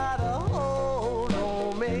got a hold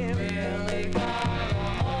on me. Really got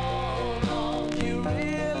a hold on me. You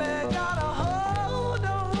really got a hold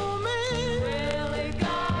on me. Really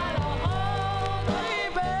got a hold on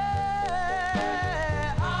me. Baby,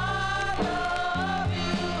 I love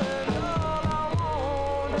you, and all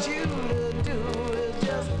I want you to do is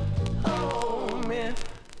just hold me,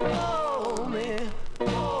 hold me,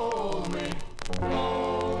 hold me,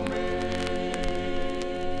 hold me.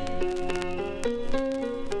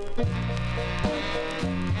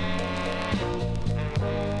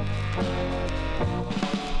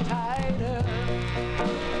 Tighter.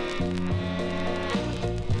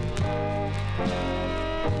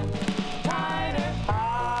 Tighter.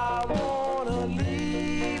 I wanna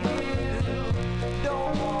leave you.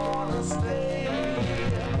 Don't wanna stay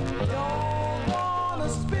here. Don't wanna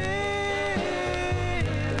spend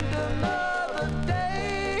another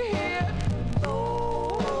day here.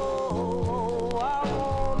 Oh, I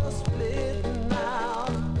wanna split now.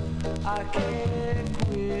 I can't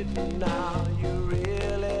quit now. You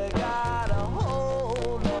really got a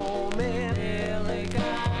hold on me. Really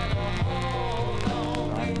got a hold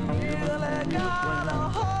on me. You really got a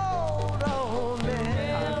hold on me.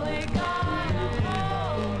 Really got a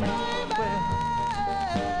hold on me.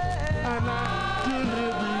 I'd like to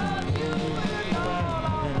live with you, and all I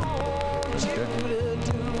want you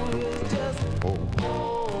to do is just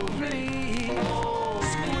hold me,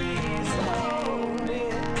 squeeze on me.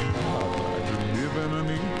 Live in an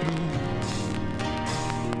igloo.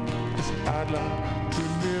 Yes, I'd like to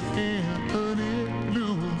live in an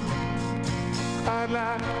igloo. I'd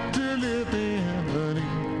like to live in an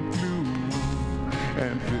igloo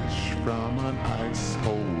and fish from an ice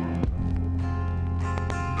hole.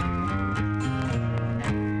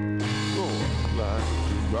 Oh, I'd like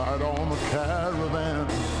to ride on a caravan.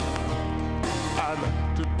 I'd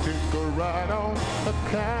like to take a ride on a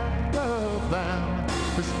caravan.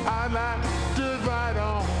 Yes, I'd like to ride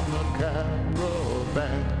on a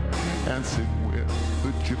caravan and sing with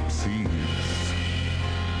the gypsies.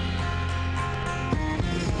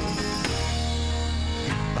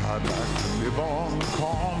 I'd like to live on the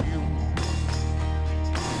commune.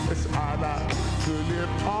 Yes, I'd like to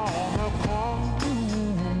live on a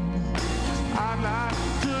commune. Yes, I'd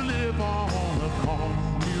like to live on a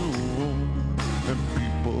commune. And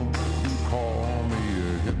people who call me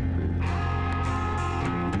a hippie.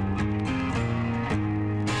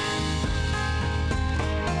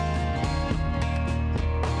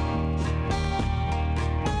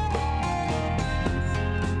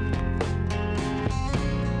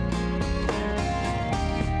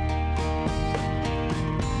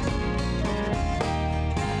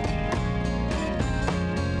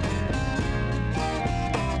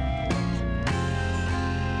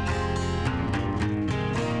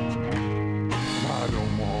 I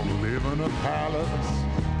don't want to live in a palace.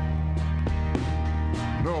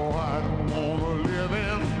 No, I don't want to live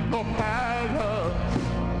in a palace.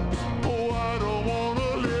 Oh, I don't want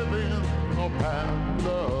to live in a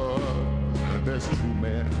palace. There's too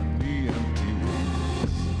many empty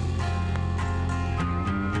rooms.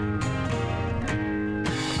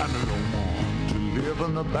 And I don't want to live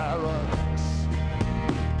in the barracks.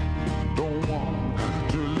 Don't want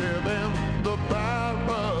to live in the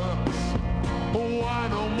barracks. Oh, I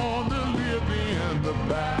don't want to live in the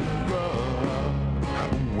barracks.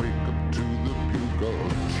 Wake up to the bugle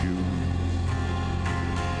tune.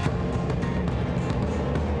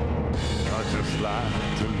 I just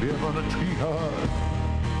like to live on a tree hut.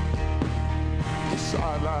 Yes,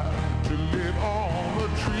 I like to live on a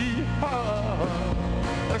tree hut.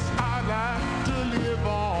 Yes, I like to live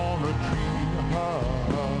on a tree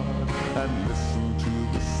hut and listen to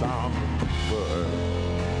the sound of the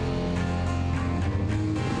birds.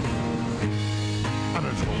 And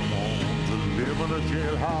I don't want to live in a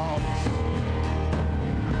jailhouse.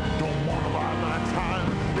 Don't want to buy my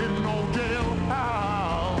time in no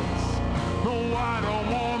jailhouse. No, I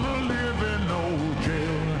don't want to live in no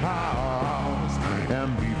jailhouse and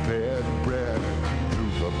be fed bread to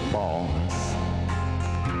the boss.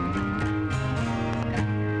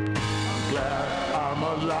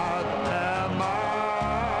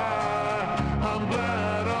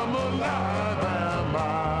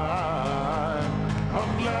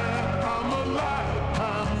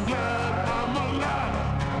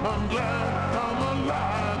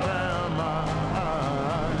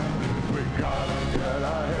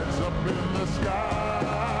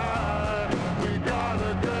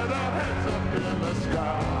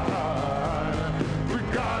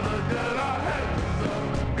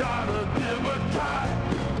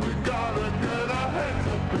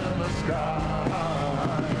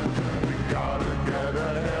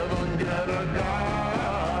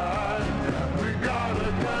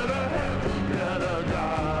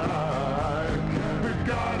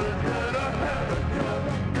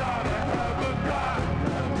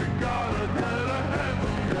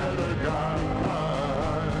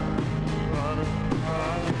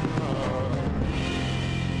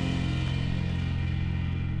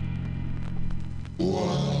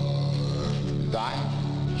 Thou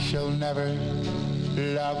shalt never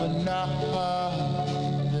love another.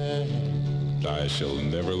 I shall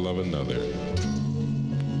never love another.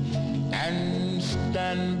 And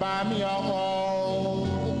stand by me all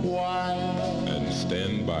the while. And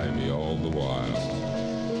stand by me all the while.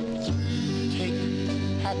 Take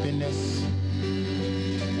happiness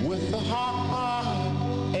with the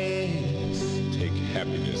heartaches. Take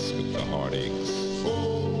happiness with the heartaches.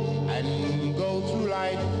 And go through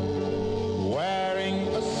life wearing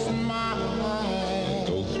a smile. And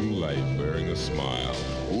go through life wearing a smile.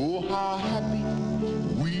 Oh, how happy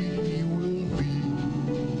we will be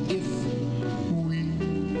if we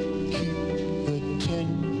keep the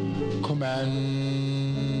 10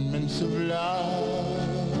 commandments of love.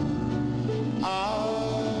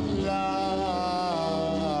 Of love.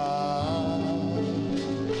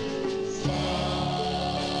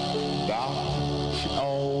 Thou should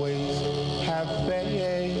always have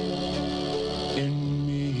faith in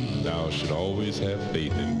me. Thou should always have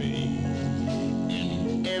faith in me.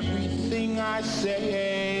 Everything I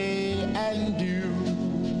say and do.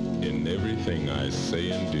 In everything I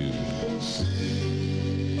say and do.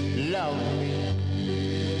 Love me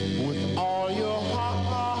with all your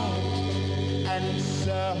heart and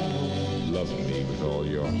soul. Love me with all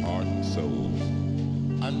your heart and soul.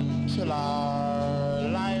 Until our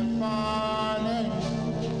life on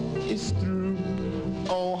earth is through.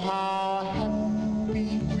 Oh, how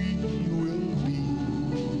happy we will be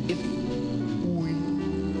if we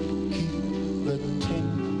keep the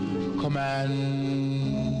 10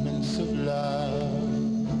 commandments of love.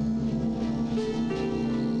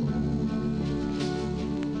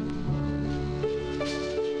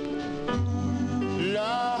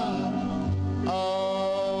 Love,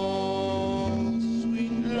 oh,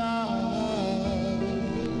 sweet love.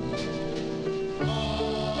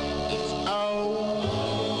 It's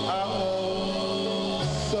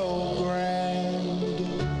so grand.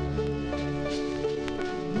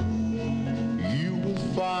 You will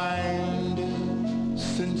find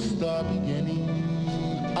since the beginning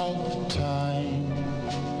of time,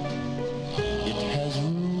 it has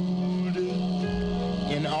ruled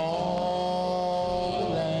in all the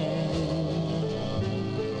land.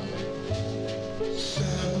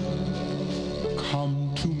 Come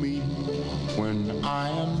to me when I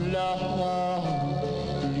am lonely.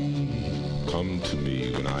 Come to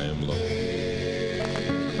me when I am lonely.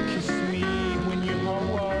 Kiss me when you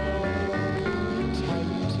hold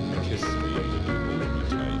tight. Kiss me when you hold me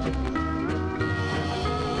tight.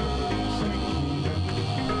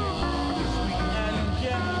 Sweet and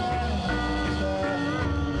gentle.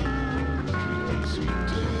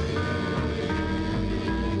 Sweet.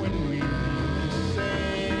 When we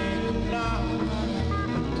say goodnight.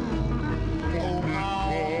 Oh, how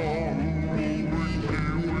happy we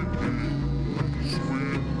will be.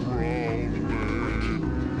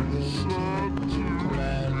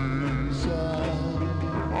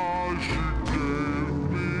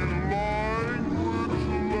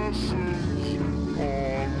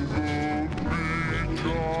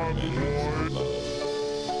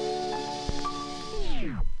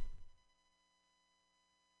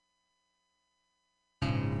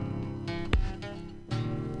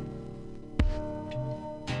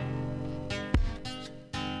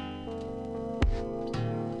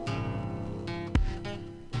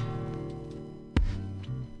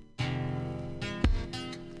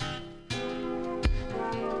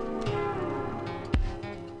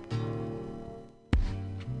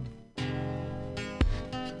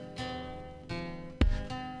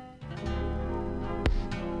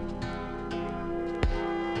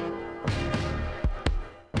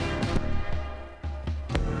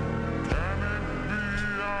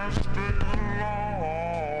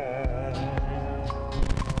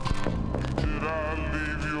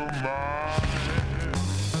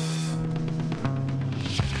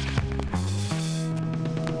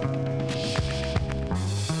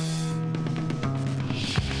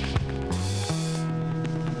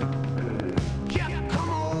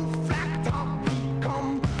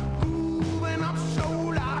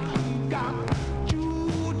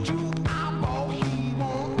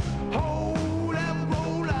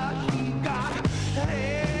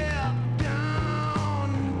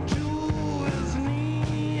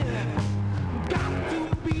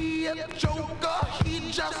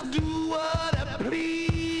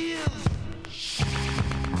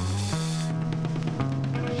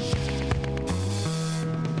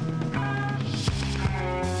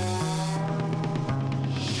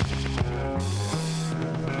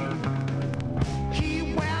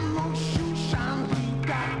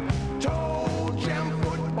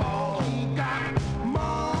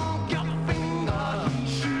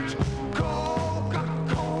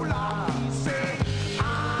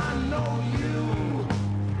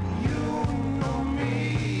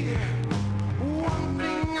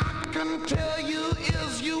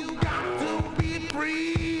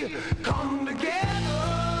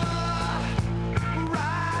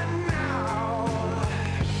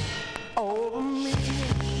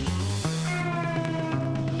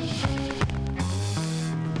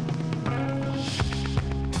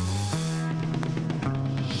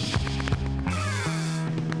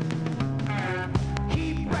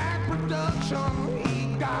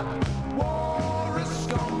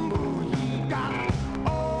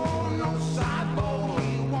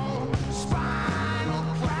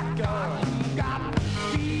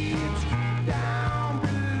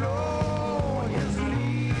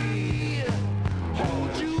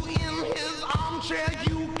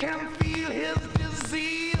 you can feel his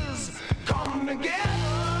disease come together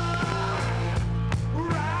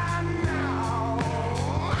right now.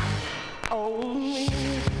 Oh, me.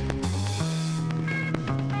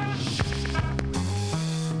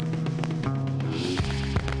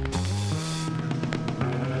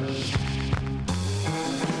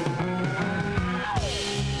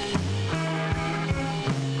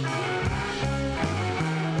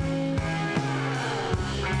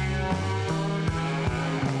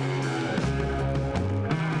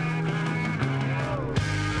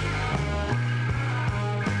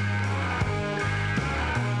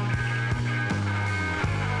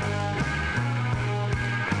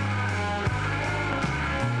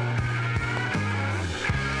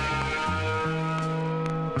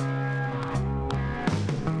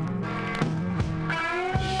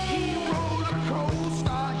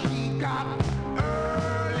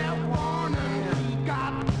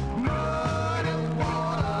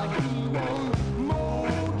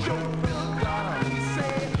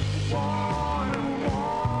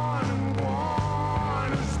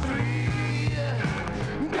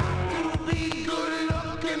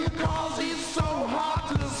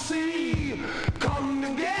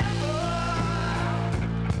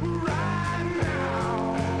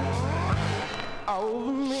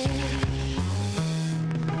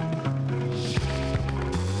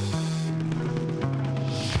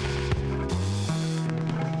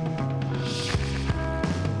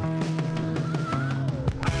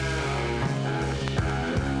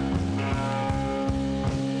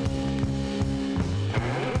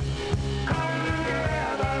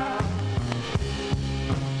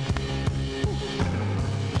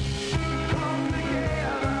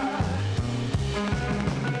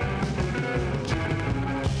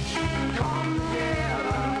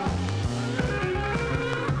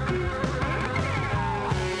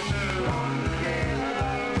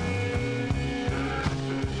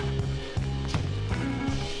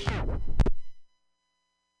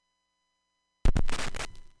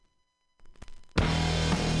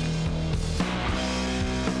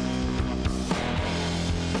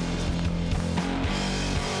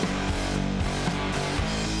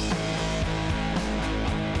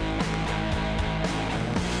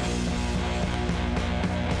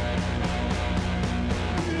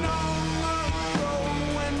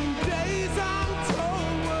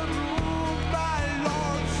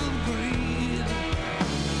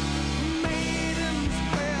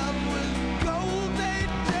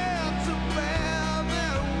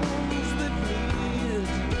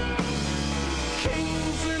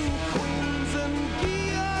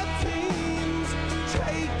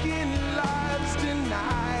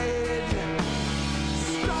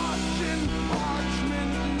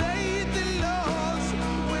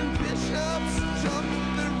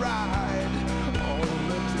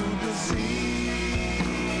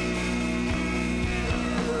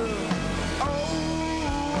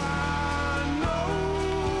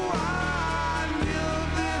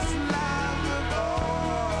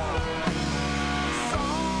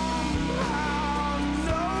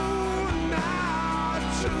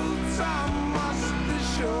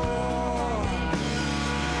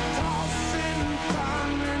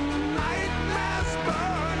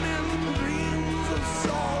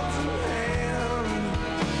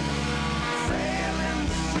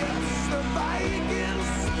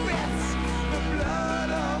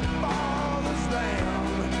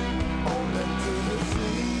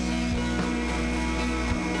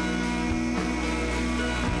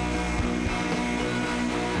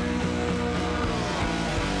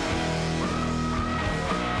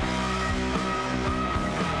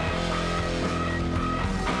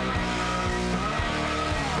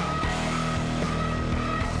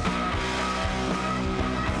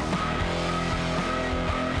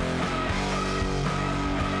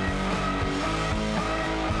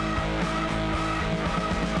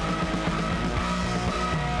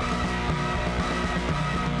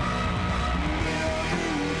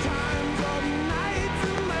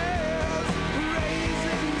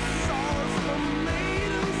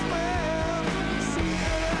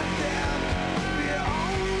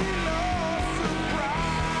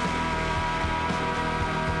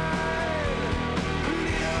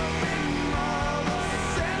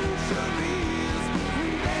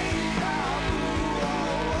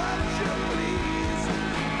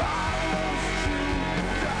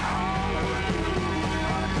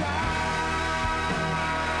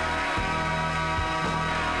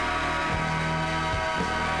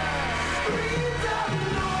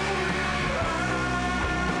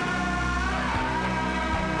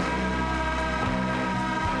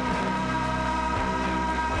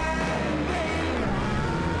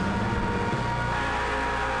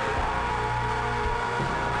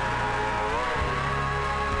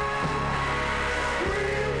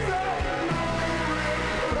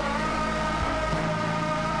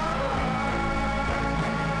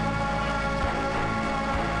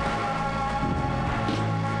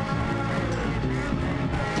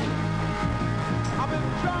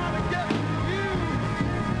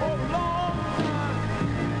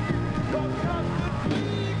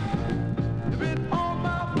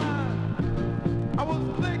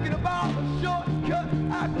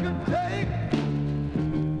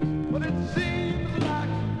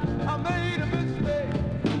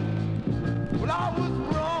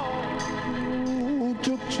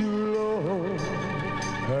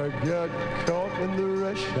 got caught in the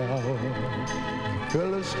rush hour.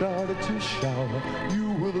 Fellas started to shower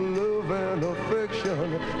you with love and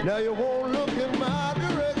affection. Now you won't look in my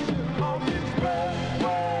direction on the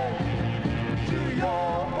expressway to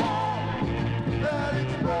your home. That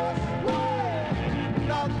expressway,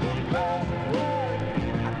 not the best way.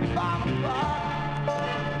 At 5 o'clock,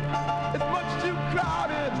 it's much too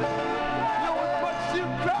crowded. No, it's much too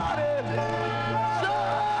crowded. So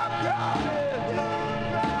crowded.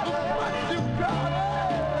 It's much too crowded.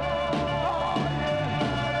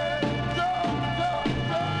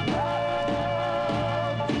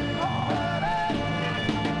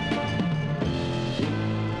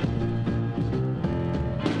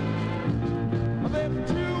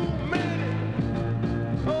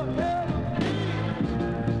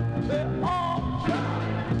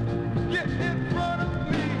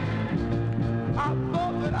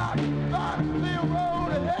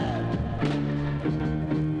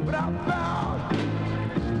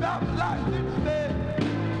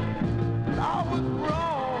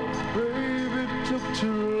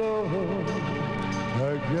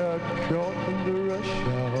 Got caught in the rush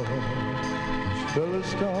hour. These fellas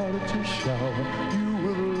started to shower you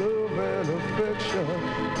with love and affection.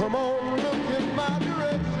 Come on, look in my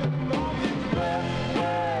direction on the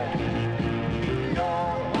expressway to your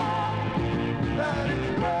heart. That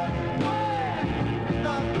expressway,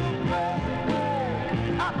 not the best way.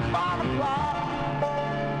 At 5 o'clock,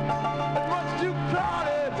 it's much too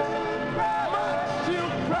crowded, much too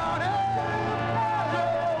crowded.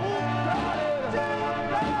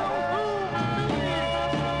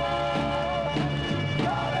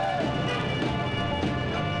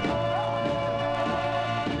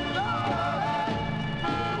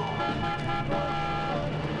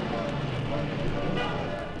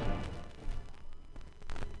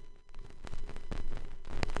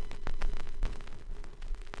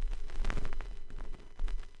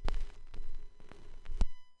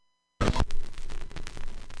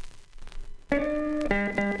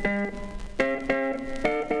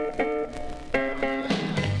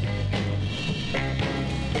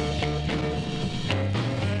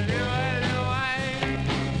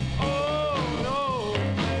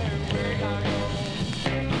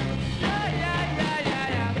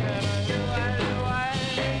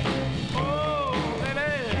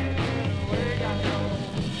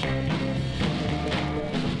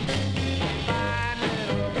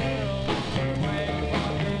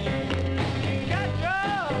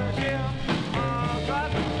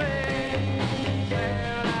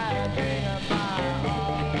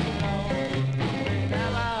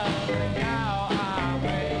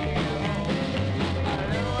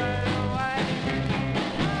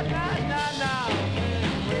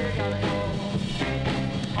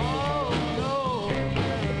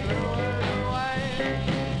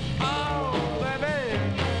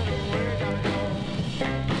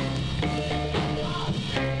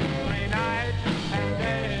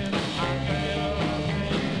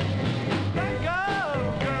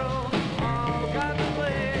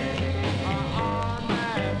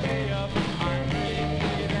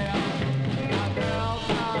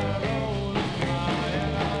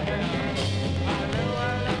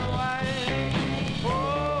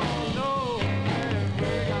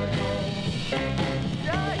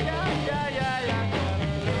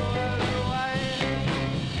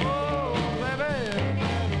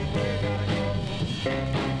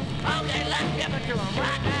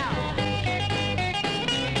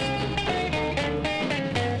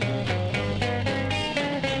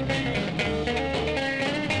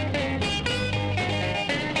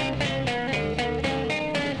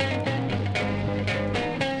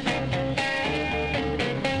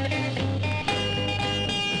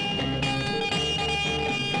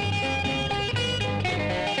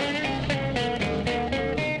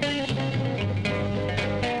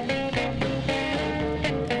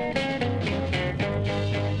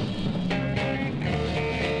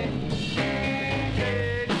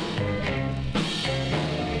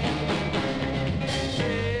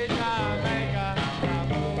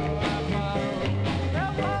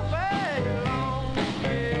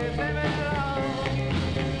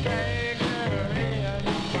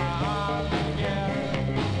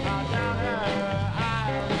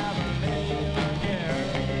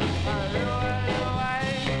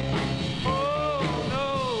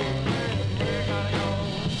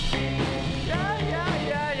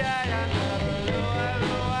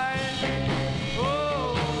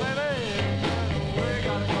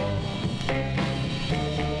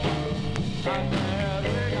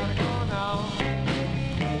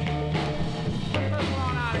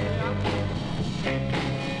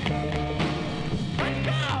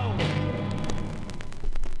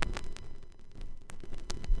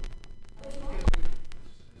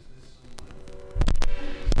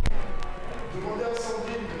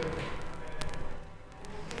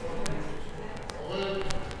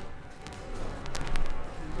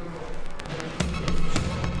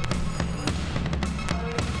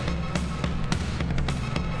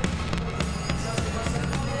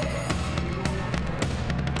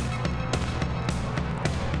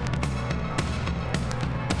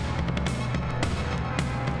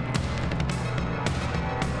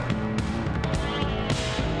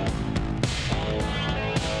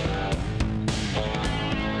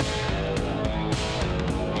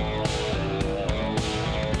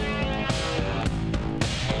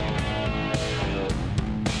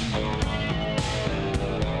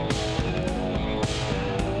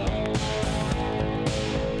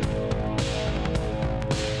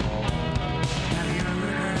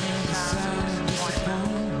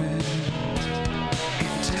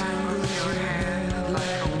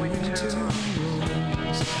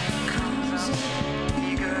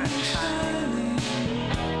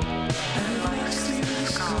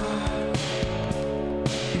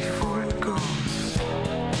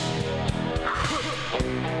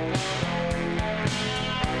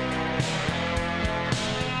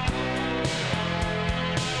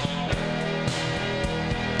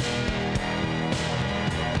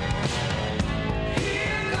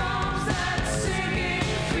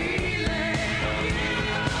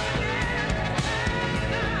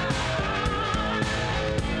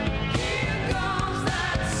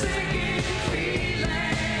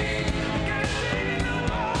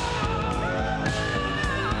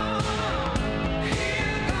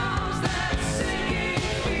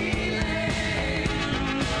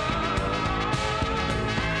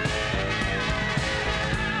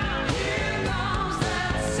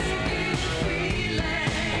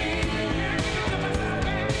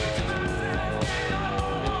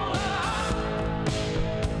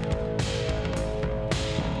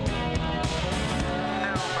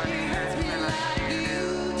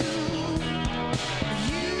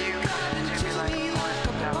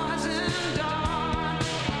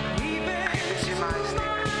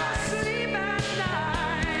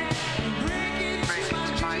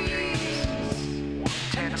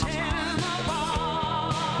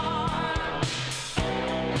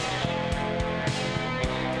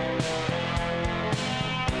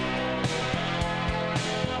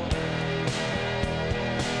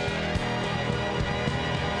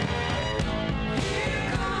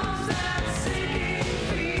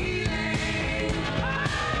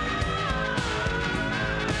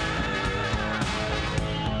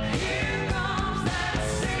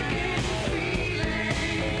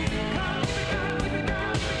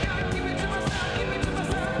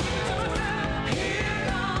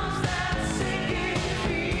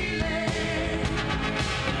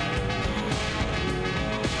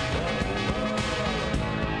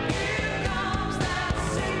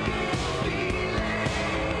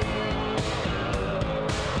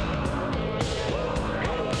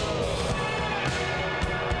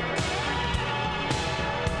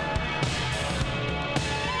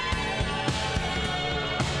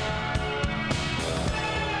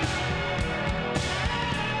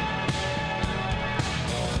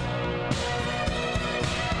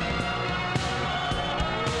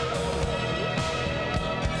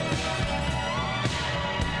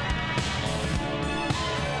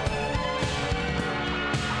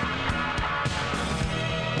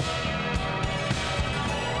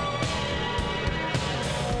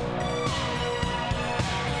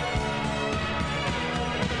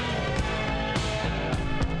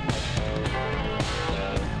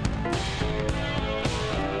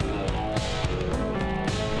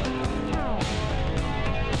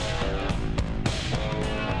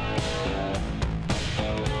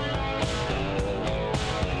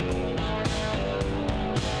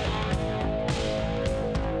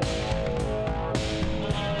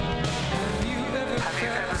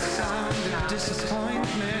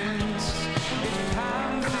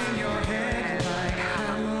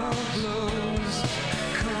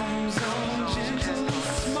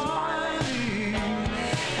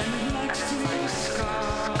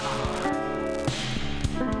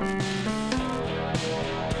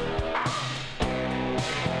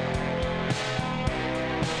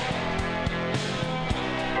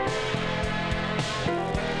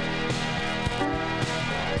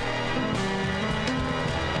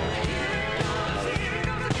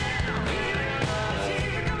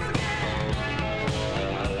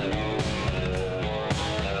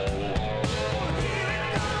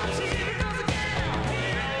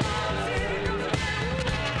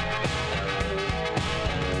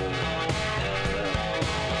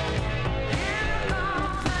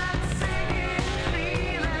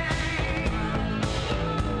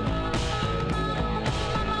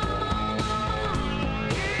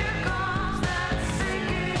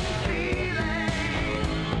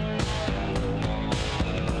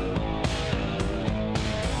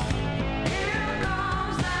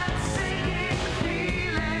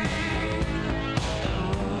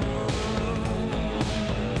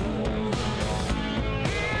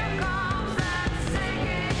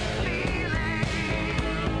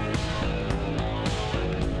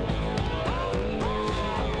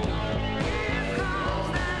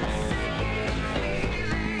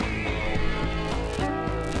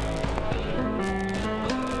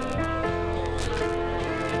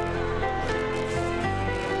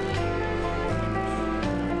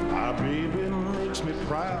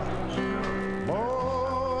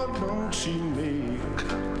 don't she make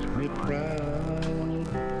me proud?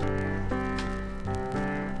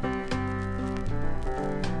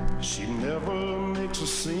 She never makes a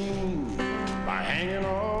scene by hanging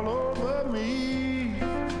all over me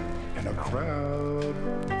in a crowd.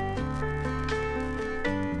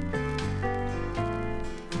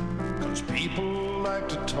 'Cause people like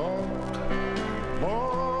to talk,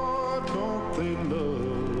 boy, don't they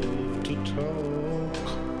love to talk.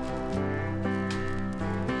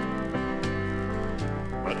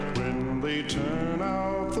 But when they turn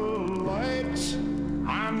out the lights,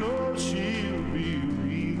 I know she'll be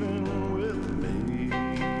leaving with me.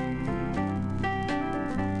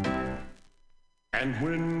 And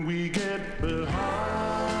when we get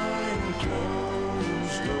behind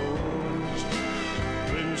closed doors,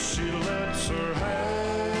 when she lets her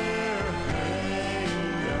hair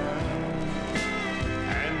hang down,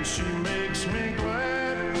 and she makes me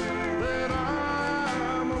glad that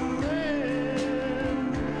I'm a man.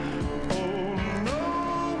 Oh, no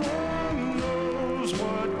one knows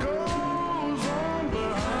what goes on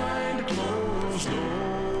behind closed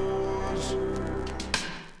doors.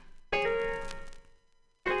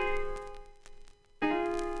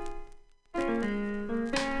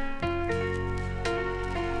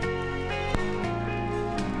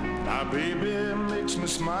 My baby makes me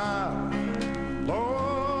smile.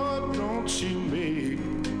 Lord, don't she make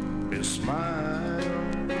me smile.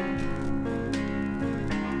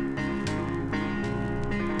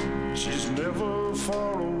 She's never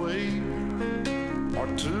far away or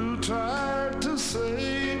too tired to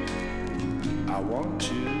say, I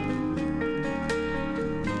want you.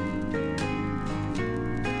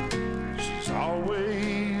 She's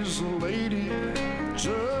always a lady,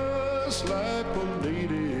 just like a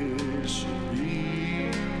lady should be.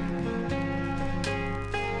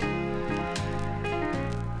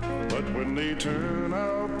 But when they turn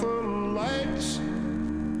out the lights,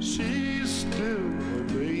 she's still a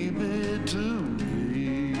baby to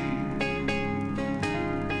me.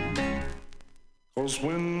 'Cause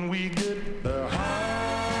when we get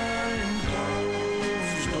behind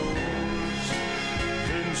closed doors,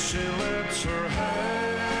 then she lets her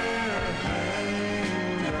hair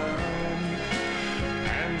hang down,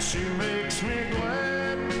 and she makes me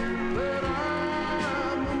glad that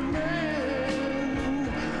I'm a man.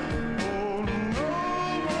 Oh, no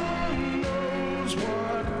one knows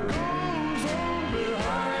what goes on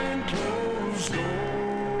behind closed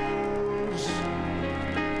doors.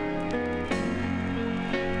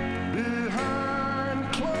 Behind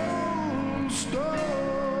closed doors.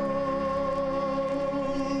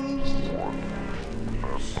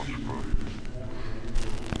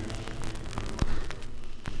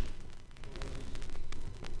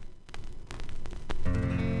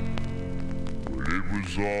 It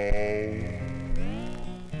was all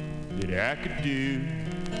that I could do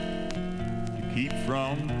to keep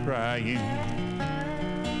from crying.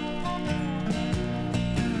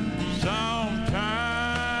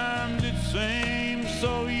 Sometimes it seems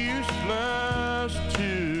so useless to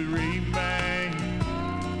remain,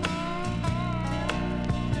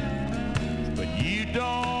 but you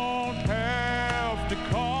don't have to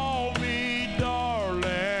call me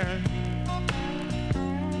darling,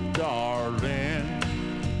 darling.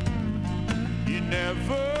 You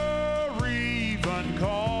never even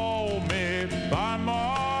call me by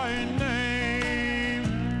my name.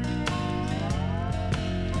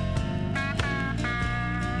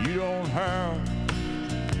 You don't have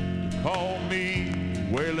to call me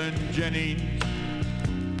Waylon Jennings,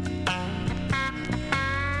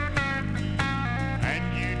 and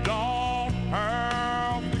you don't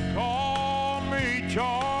have to call me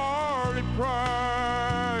Charlie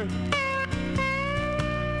Price,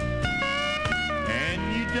 and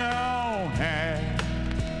you don't have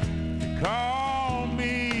to call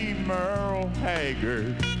me Merle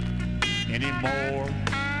Haggard anymore.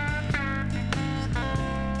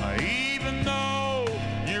 Even though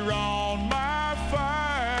you're on my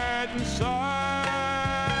fighting side,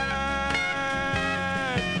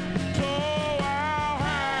 so I'll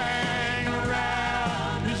hang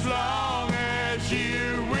around as long as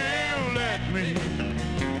you will let me.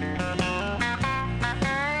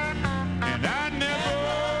 And I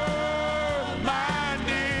never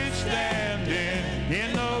minded standing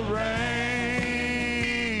in the rain.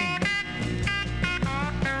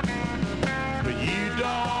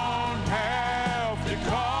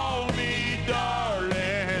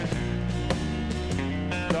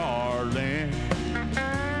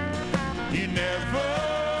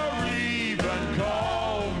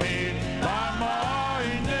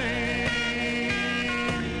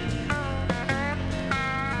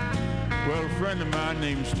 of mine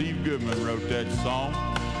named Steve Goodman wrote that song,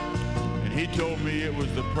 and he told me it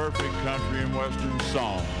was the perfect country and western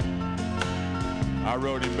song. I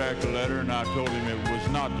wrote him back a letter and I told him it was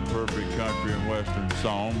not the perfect country and western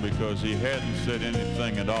song because he hadn't said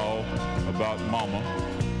anything at all about mama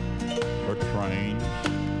or trains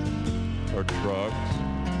or trucks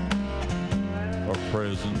or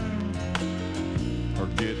prison or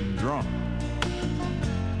getting drunk.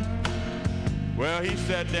 Well, he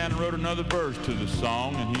sat down and wrote another verse to the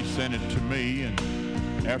song and he sent it to me, and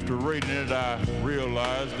after reading it I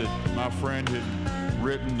realized that my friend had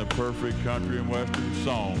written the perfect country and western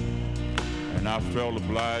song, and I felt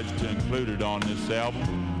obliged to include it on this album.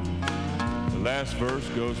 The last verse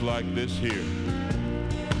goes like this here.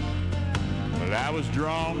 Well, I was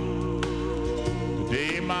drunk the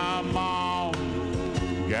day my mom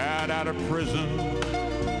got out of prison,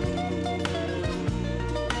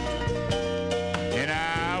 and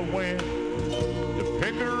I went to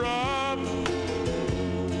pick her up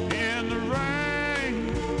in the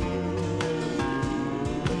rain.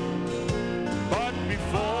 But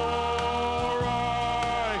before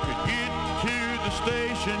I could get to the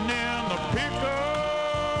station in the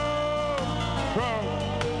pickup truck,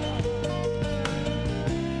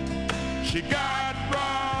 she got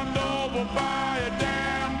run over by a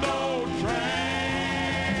damned old train.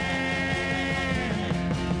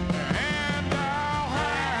 And I'll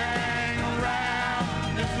hang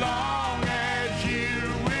around as long as you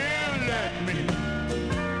will let me.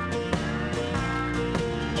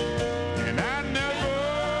 And I never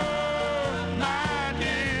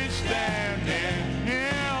minded standing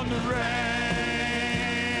in the rain,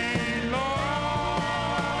 Lord.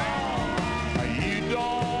 You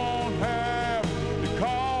don't have to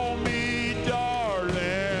call me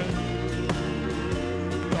darling,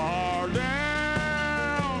 darling.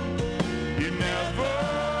 You never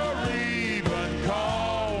even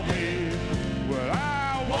call me. Well, I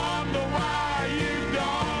wonder why you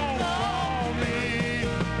don't call me.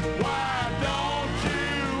 Why don't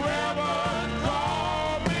you ever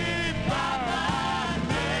call me by my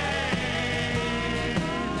name?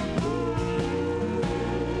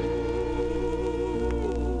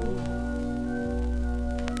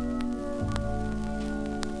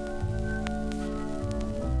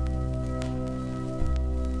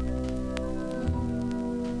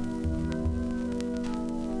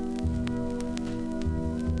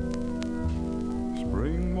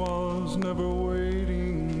 Spring was never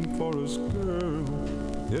waiting for us, girl.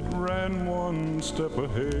 It ran one step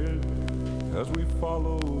ahead as we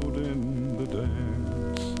followed in the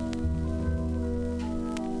dance.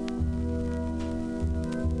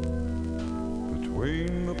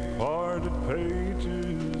 Between the parted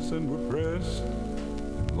pages and we're pressed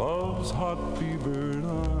in love's hot fevered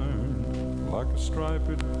iron like a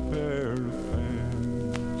striped pair of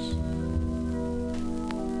pants.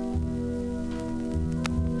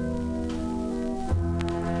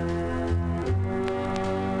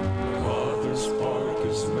 MacArthur's Park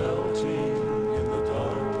is melting in the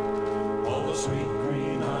dark, all the sweet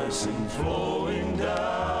green icing flowing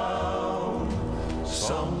down.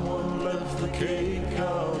 Someone left the cake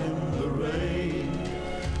out in the rain.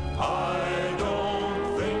 I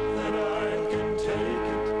don't think that I can take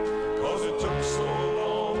it, 'cause it took so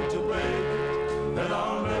long to bake it, and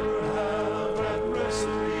I'll never have that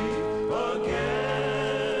recipe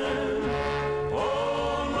again.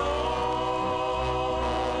 Oh no.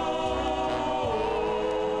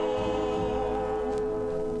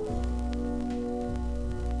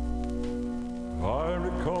 I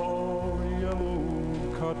recall a yellow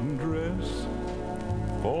cotton dress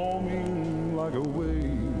foaming like a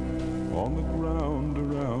wave on the ground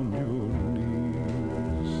around your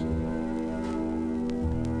knees,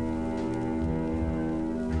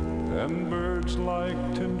 and birds like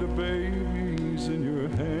tender babies in your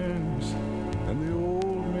hands, and the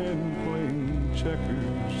old men playing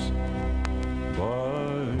checkers by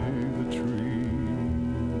the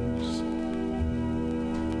trees.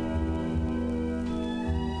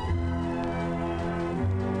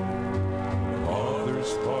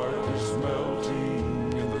 Arthur's Park is melting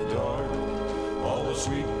in the dark, all the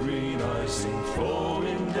sweet green icing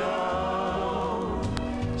flowing down.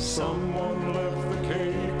 Someone left the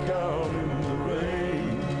cake out in the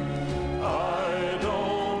rain. I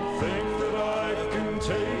don't think that I can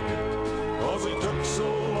take it, 'cause it took so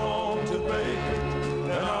long to bake it,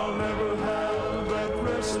 and I'll never have that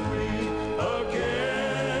recipe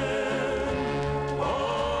again.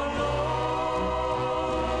 Oh no.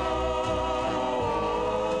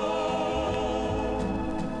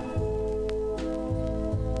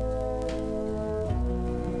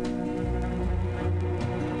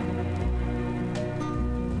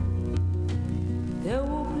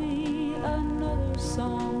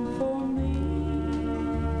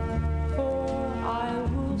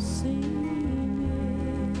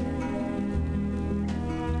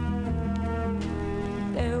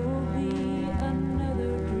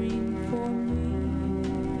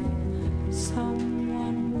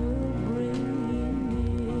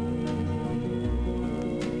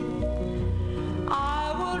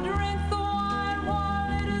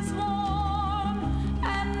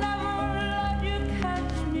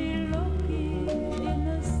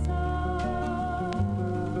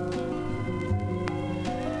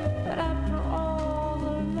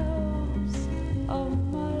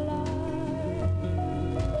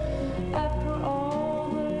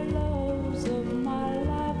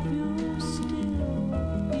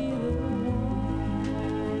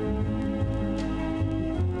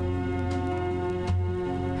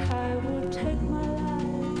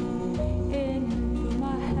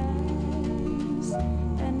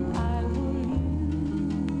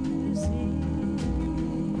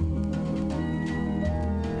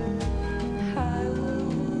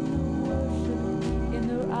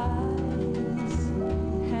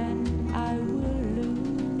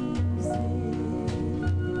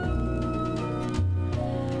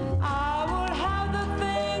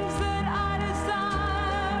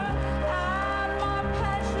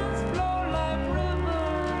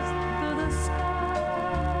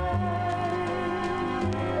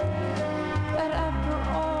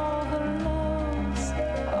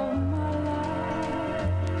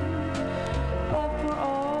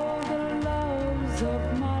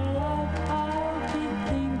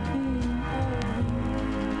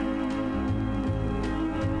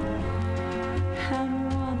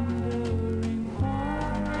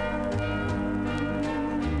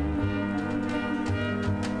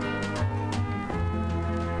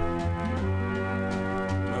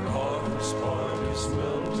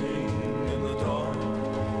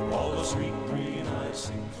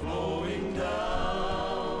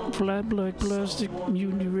 Flat Black Plastic,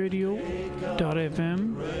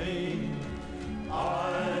 MutinyRadio.fm.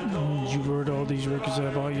 You heard all these records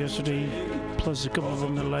I bought yesterday, plus a couple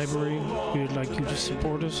from the library. We'd like you to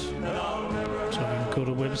support us. So you can go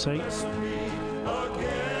to the website.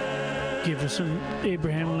 Give us an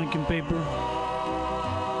Abraham Lincoln paper.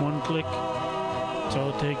 One click. That's all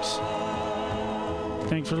it takes.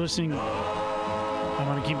 Thanks for listening. I'm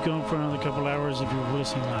going to keep going for another couple hours if you're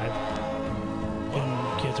listening live.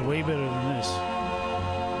 And it gets way better than this,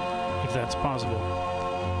 if that's possible.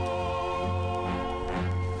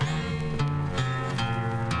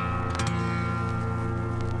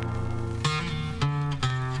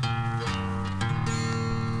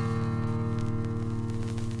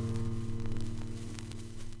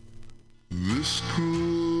 This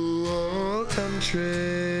cruel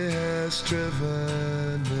country has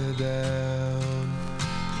driven me down.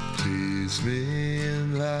 Tease me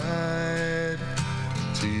in light,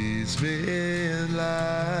 tease me in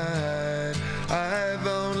light. I've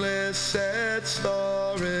only sad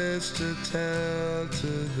stories to tell to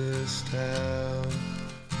this town.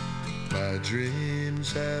 My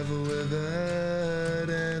dreams have withered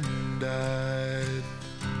and died.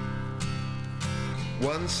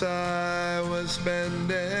 Once I was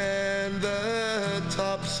bending the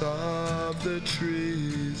tops of the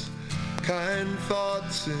trees, kind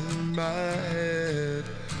thoughts in my head,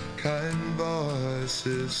 kind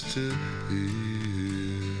voices to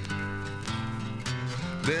hear.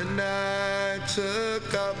 Then I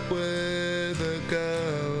took up with a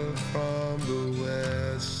girl from the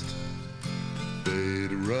west.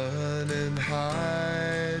 They'd run and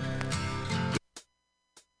hide.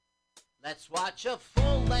 Let's watch a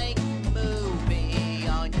full-length movie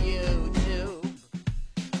on YouTube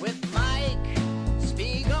with Mike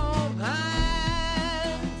Spiegelman.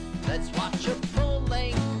 Let's watch a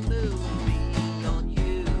full-length movie on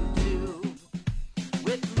YouTube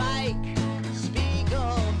with Mike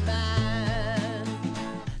Spiegelman.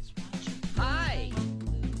 Let's watch it. Hi,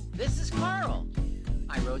 this is Carl.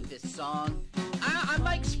 I wrote this song. I'm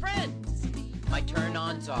Mike's friend. My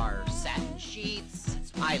turn-ons are satin sheets.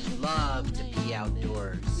 I love to be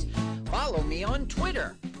outdoors. Follow me on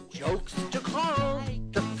Twitter. Jokes to Carl.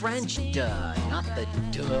 The French duh, not the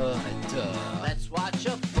duh. Let's watch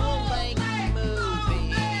a full-length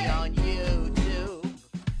movie on YouTube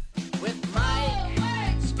with Mike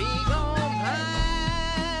Spiegelman.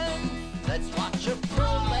 Let's watch a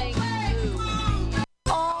full-length movie.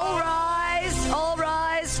 All rise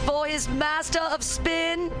for his master of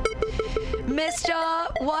spin, Mr.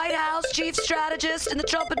 White House Chief Strategist in the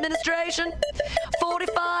Trump administration,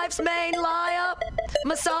 45's main liar,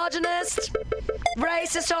 misogynist,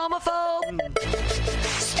 racist, homophobe,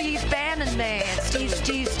 Steve Bannon Man.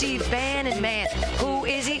 Steve Bannon Man. Who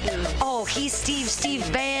is he? Oh, he's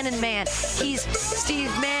Steve Bannon Man. He's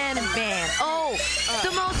Steve Bannon Man. Oh,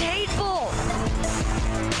 the most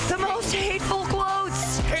hateful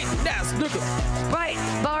quotes. Hate ass nigga. Right,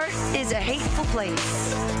 Bart is a hateful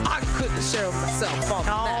place. I couldn't share myself on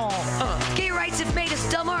that. Gay rights have made us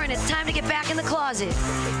dumber, and it's time to get back in the closet.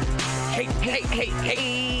 Hey.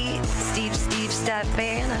 Steve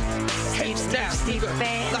Bannon. Steve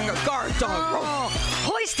Bannon. Like a guard dog.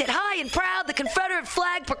 Hoisted high and proud, the Confederate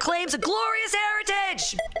flag proclaims a glorious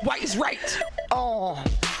heritage. White is right. Oh,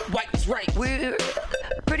 white is right. We're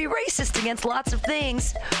pretty racist against lots of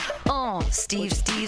things. Oh, Steve